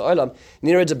meumas ha'olam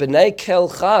nira de b'nei kel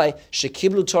chai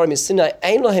shekiblu Torah misinai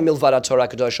ein lohem milvad Torah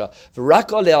kadosha v'rak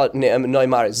olei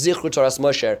noimar zichru Toras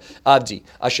Moshe abdi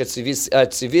asher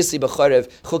tzivisi b'chorev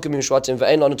chukim mishvatim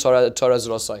ve'ein lanu Torah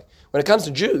zrosai. When it comes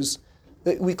to Jews,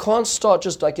 we can't start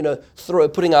just licking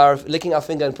our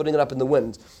finger and putting it up in the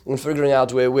wind and figuring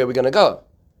out where we're going to go.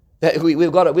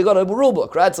 We've got a rule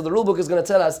book, right? So the rule book is going to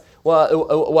tell us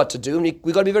what to do, and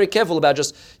we've got to be very careful about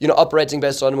just operating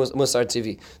based on Musar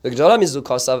TV. The Gedolah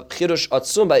Mizukosav Chidush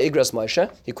Atzum by Igras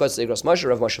Moshe. He quotes the Igras Moshe,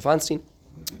 Rav Moshe Feinstein.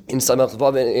 In Samach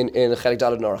Vav in Chelik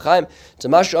Daled Norachaim,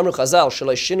 Tamash Amru Chazal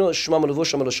Shalai Shinu Shmam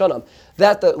Levusham Leshonam.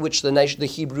 That which the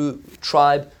Hebrew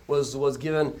tribe was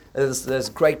given there's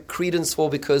great credence for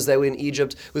because they were in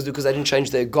Egypt was because they didn't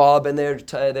change their garb and their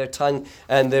tongue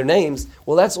and their names.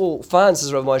 Well, that's all fine,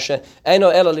 says Rav Moshe.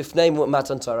 Eino ela lifnei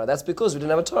matan Torah. That's because we didn't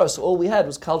have a Torah, so all we had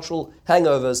was cultural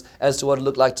hangovers as to what it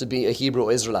looked like to be a Hebrew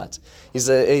or Israelite. He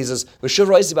says V'shuv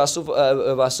roisi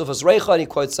v'asufas reicha, and he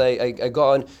quotes a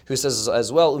Gaon who says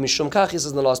as well. Umishum kach, he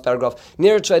says in the last paragraph,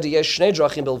 Nir Torah yesh shnei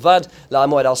drachim bilvad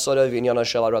la'amoed al sodo v'inyan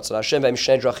shel haratzon Hashem ve'im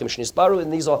shnei drachim shnisbaru,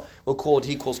 and these are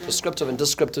he calls prescriptive and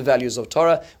descriptive values of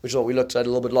Torah, which is what we looked at a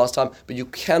little bit last time. But you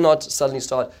cannot suddenly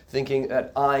start thinking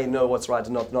that I know what's right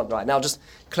and not right. Now, just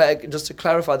to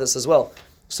clarify this as well.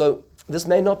 So this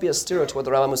may not be a steer to what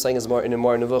the Rambam was saying is more in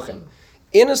Nevuchim.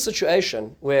 In a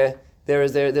situation where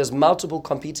there's multiple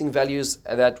competing values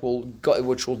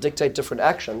which will dictate different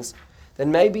actions,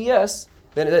 then maybe yes.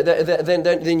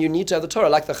 Then you need to have the Torah,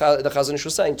 like the Chazon Ish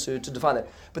was saying, to define it.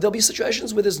 But there'll be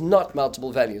situations where there's not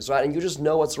multiple values, right? And you just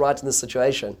know what's right in this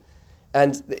situation.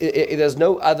 And there's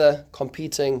no other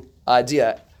competing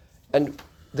idea. And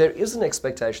there is an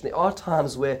expectation. There are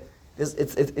times where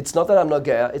it's not that I'm not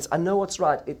gay, it's I know what's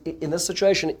right. In this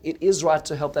situation, it is right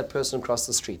to help that person cross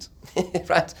the street,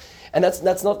 right? And that's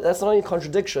not only a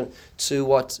contradiction to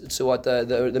what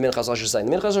the Minchas Rosh is saying.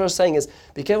 The Minchas Rosh is saying is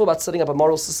be careful about setting up a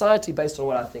moral society based on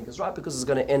what I think is right, because it's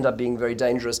going to end up being very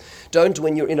dangerous. Don't,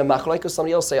 when you're in a machlok with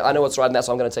somebody else, say I know what's right and that's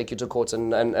why I'm going to take you to court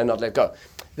and not let go.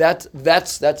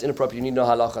 That's inappropriate. You need no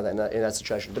halacha in that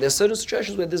situation. But there's certain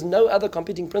situations where there's no other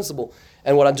competing principle,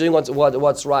 and what I'm doing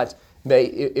what's right.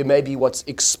 It may be what's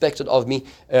expected of me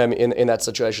in that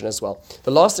situation as well.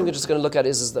 The last thing we're just going to look at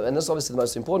is and this is obviously the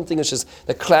most important thing, which is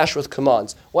the clash with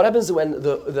commands. What happens when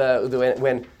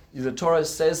when the Torah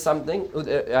says something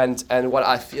and what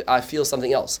I feel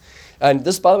something else? And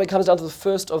this, by the way, comes down to the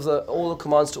first of all the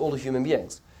commands to all the human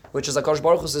beings, which is HaKadosh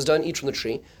Baruch Hu says, don't eat from the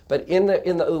tree. But in the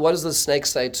what does the snake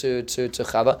say to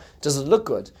Chava? Does it look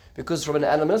good? Because from an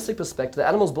animalistic perspective, the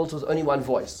animal's built with only one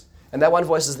voice. And that one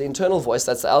voice is the internal voice,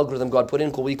 that's the algorithm God put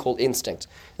in, what we call instinct.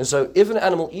 And so if an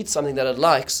animal eats something that it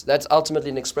likes, that's ultimately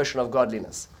an expression of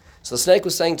godliness. So the snake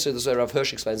was saying this way Rav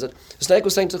Hirsch explains it, the snake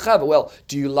was saying to Chava, well,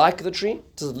 do you like the tree?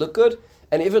 Does it look good?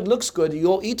 And if it looks good,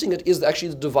 your eating it is actually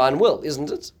the divine will,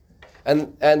 isn't it?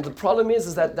 And the problem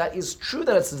is that is true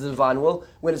that it's the divine will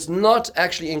when it's not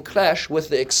actually in clash with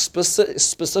the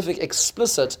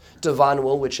explicit divine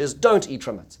will, which is don't eat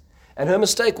from it. And her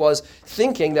mistake was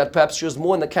thinking that perhaps she was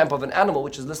more in the camp of an animal,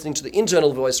 which is listening to the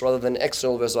internal voice rather than the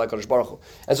external voice of HaKadosh Baruch Hu.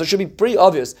 And so it should be pretty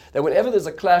obvious that whenever there's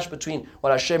a clash between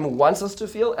what Hashem wants us to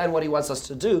feel and what He wants us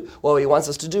to do, what He wants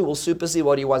us to do will supersede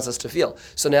what He wants us to feel.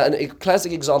 So now a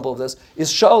classic example of this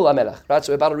is Shaul HaMelech, right?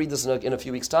 So we're about to read this in a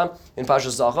few weeks' time in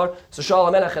Parshas Zachar. So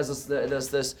Shaul HaMelech has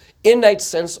this innate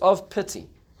sense of pity,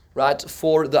 right,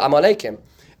 for the Amalekim.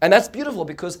 And that's beautiful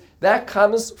because that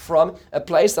comes from a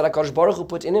place that HaKadosh Baruch Hu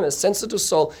put in him, a sensitive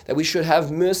soul, that we should have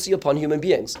mercy upon human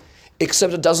beings.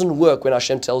 Except it doesn't work when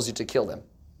Hashem tells you to kill them.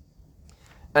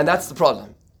 And that's the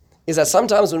problem. Is that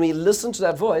sometimes when we listen to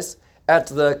that voice at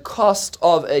the cost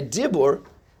of a dibur,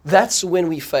 that's when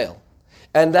we fail.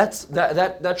 And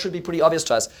that should be pretty obvious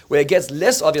to us. Where it gets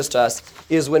less obvious to us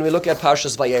is when we look at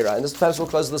Parshas Vayera. And perhaps we'll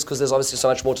close this because there's obviously so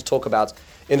much more to talk about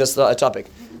in this topic.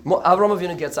 Avraham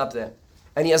Avinu gets up there.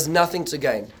 And he has nothing to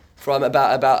gain from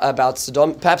about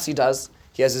Sodom. Perhaps he does.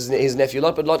 He has his nephew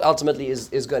Lot, but Lot ultimately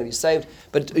is going to be saved.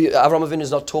 But Avraham Avinu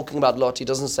is not talking about Lot. He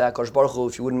doesn't say, HaKadosh Baruch Hu,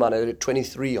 if you wouldn't mind, at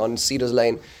 23 on Cedars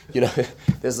Lane,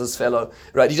 there's this fellow.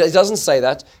 Right? He doesn't say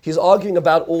that. He's arguing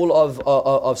about all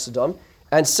of Sodom.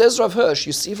 And says Rav Hirsch,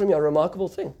 you see from here a remarkable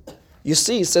thing. You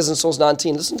see, he says in Psalms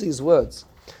 19, listen to these words.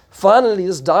 Finally,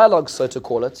 this dialogue, so to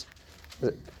call it,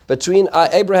 between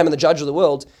Abraham and the judge of the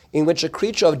world, in which a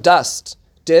creature of dust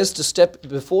dares to step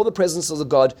before the presence of the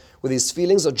God with his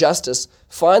feelings of justice,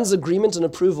 finds agreement and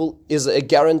approval, is a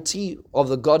guarantee of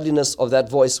the godliness of that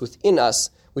voice within us,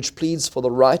 which pleads for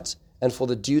the right and for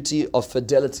the duty of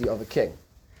fidelity of a king.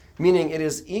 Meaning it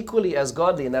is equally as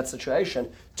godly in that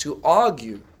situation to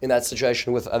argue in that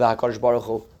situation with the HaKadosh Baruch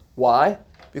Hu. Why?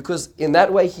 Because in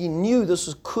that way he knew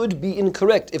this could be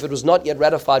incorrect if it was not yet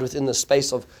ratified within the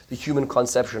space of the human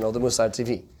conception of the Musar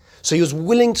TV. So he was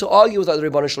willing to argue with the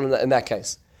Ribono Shel Olam in that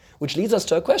case. Which leads us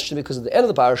to a question, because at the end of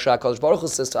the parasha, HaKadosh Baruch Hu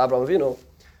says to Avraham Avinu,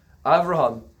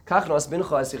 Avraham, kach nos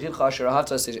bincha es yichidcha asher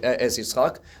ahavta es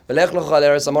Yitzchak, v'lech lecha al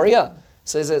eretz Moriah.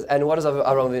 So he says, and what does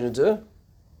Avraham Avinu do?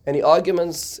 Any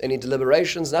arguments, any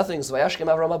deliberations, nothing. So Vayashkem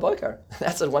Avraham HaBoker.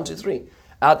 That's it, 1, 2, 3.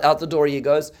 Out the door he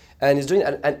goes, and he's doing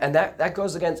and that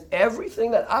goes against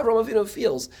everything that Avraham Avinu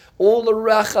feels. All the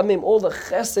rachamim, all the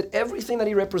chesed, everything that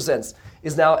he represents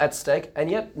is now at stake,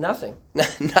 and yet nothing.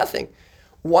 Nothing.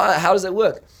 Why? How does that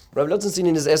work? Rav Lotzenstein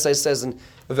in his essay says, in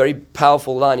a very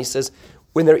powerful line, he says,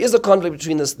 when there is a conflict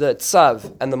between the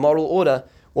tzav and the moral order,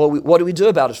 well, what do we do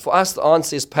about it? For us, the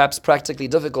answer is perhaps practically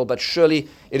difficult, but surely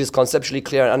it is conceptually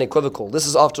clear and unequivocal. This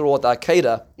is, after all, what the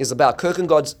Akedah is about.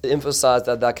 Kierkegaard emphasized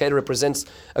that the Akedah represents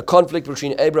a conflict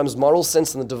between Abraham's moral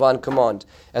sense and the divine command.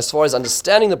 As far as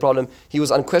understanding the problem, he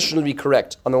was unquestionably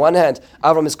correct. On the one hand,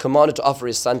 Abraham is commanded to offer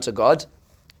his son to God.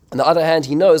 On the other hand,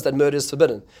 he knows that murder is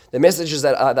forbidden. The message is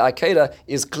that the Akedah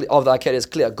is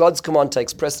clear. God's command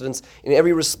takes precedence in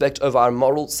every respect over our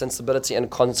moral sensibility and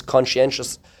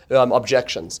conscientious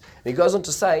objections. And he goes on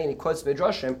to say, and he quotes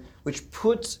Midrashim, which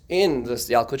put in this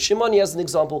Yalkut Shimoni as an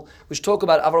example, which talk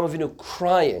about Avraham Avinu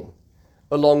crying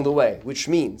along the way, which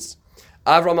means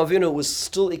Avraham Avinu was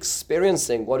still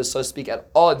experiencing what is, so to speak, at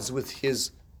odds with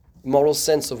his moral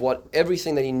sense of what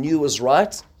everything that he knew was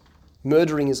right,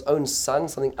 murdering his own son,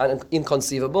 something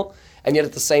inconceivable, and yet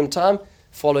at the same time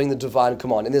following the divine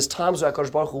command. And there's times where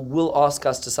HaKadosh Baruch Hu will ask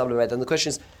us to sublimate. And the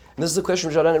question is, and this is a question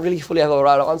which I don't really fully have a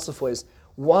right answer for, is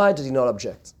why did he not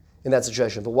object in that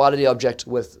situation? But why did he object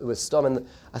with Sodom? And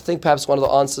I think perhaps one of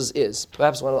the answers is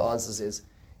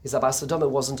that by Sodom it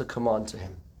wasn't a command to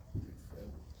him.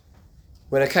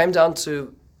 When it came down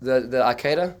to the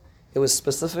Akedah, it was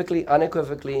specifically,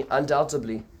 unequivocally,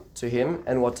 undoubtedly to him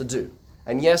and what to do.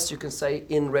 And yes, you can say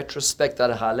in retrospect that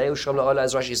Haleu Shem La'ola,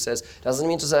 as Rashi says, doesn't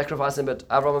mean to sacrifice him, but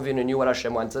Avraham Avinu knew what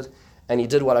Hashem wanted, and he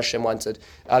did what Hashem wanted,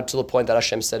 to the point that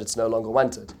Hashem said it's no longer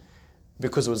wanted,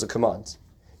 because it was a command.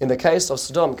 In the case of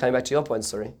Sodom, coming back to your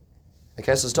point, in the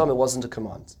case of Sodom, it wasn't a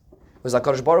command. It was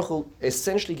HaKadosh Baruch Hu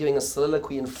essentially giving a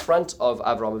soliloquy in front of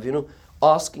Avraham Avinu,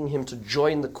 asking him to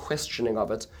join the questioning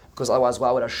of it, because otherwise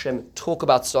why would Hashem talk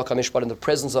about Tzedakah Mishpat in the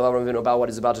presence of Avraham Avinu about what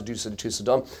he's about to do to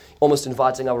Sodom, almost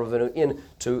inviting Avraham Avinu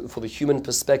in for the human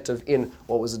perspective in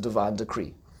what was a divine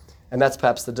decree. And that's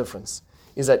perhaps the difference,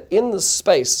 is that in the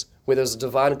space where there's a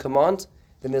divine command,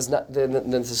 then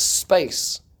there's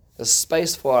space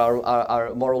for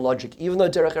our moral logic. Even though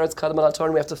Derech Eretz Kadam Al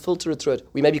Torah, we have to filter it through it.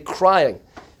 We may be crying,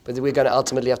 but we're going to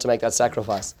ultimately have to make that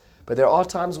sacrifice. But there are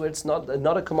times where it's not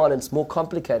a command and it's more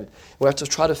complicated. We have to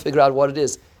try to figure out what it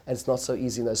is, and it's not so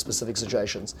easy in those specific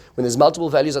situations. When there's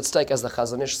multiple values at stake, as the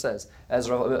Chazon Ish says, as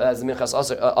the Minchas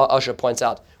Asher points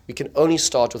out, we can only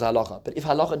start with halacha. But if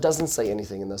halacha doesn't say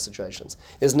anything in those situations,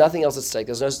 there's nothing else at stake.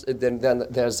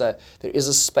 There is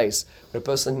a space where a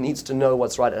person needs to know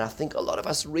what's right, and I think a lot of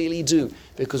us really do,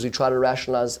 because we try to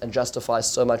rationalize and justify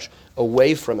so much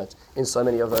away from it in so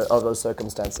many of those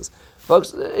circumstances.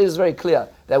 Folks, it is very clear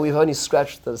that we've only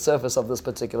scratched the surface of this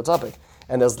particular topic,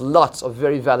 and there's lots of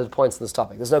very valid points in this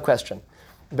topic. There's no question.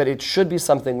 But it should be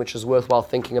something which is worthwhile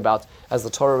thinking about as the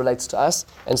Torah relates to us.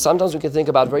 And sometimes we can think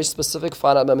about very specific,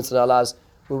 finite moments in our lives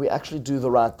where we actually do the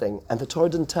right thing. And the Torah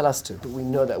didn't tell us to, but we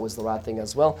know that was the right thing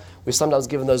as well. We're sometimes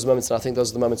given those moments, and I think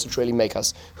those are the moments which really make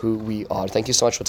us who we are. Thank you so much for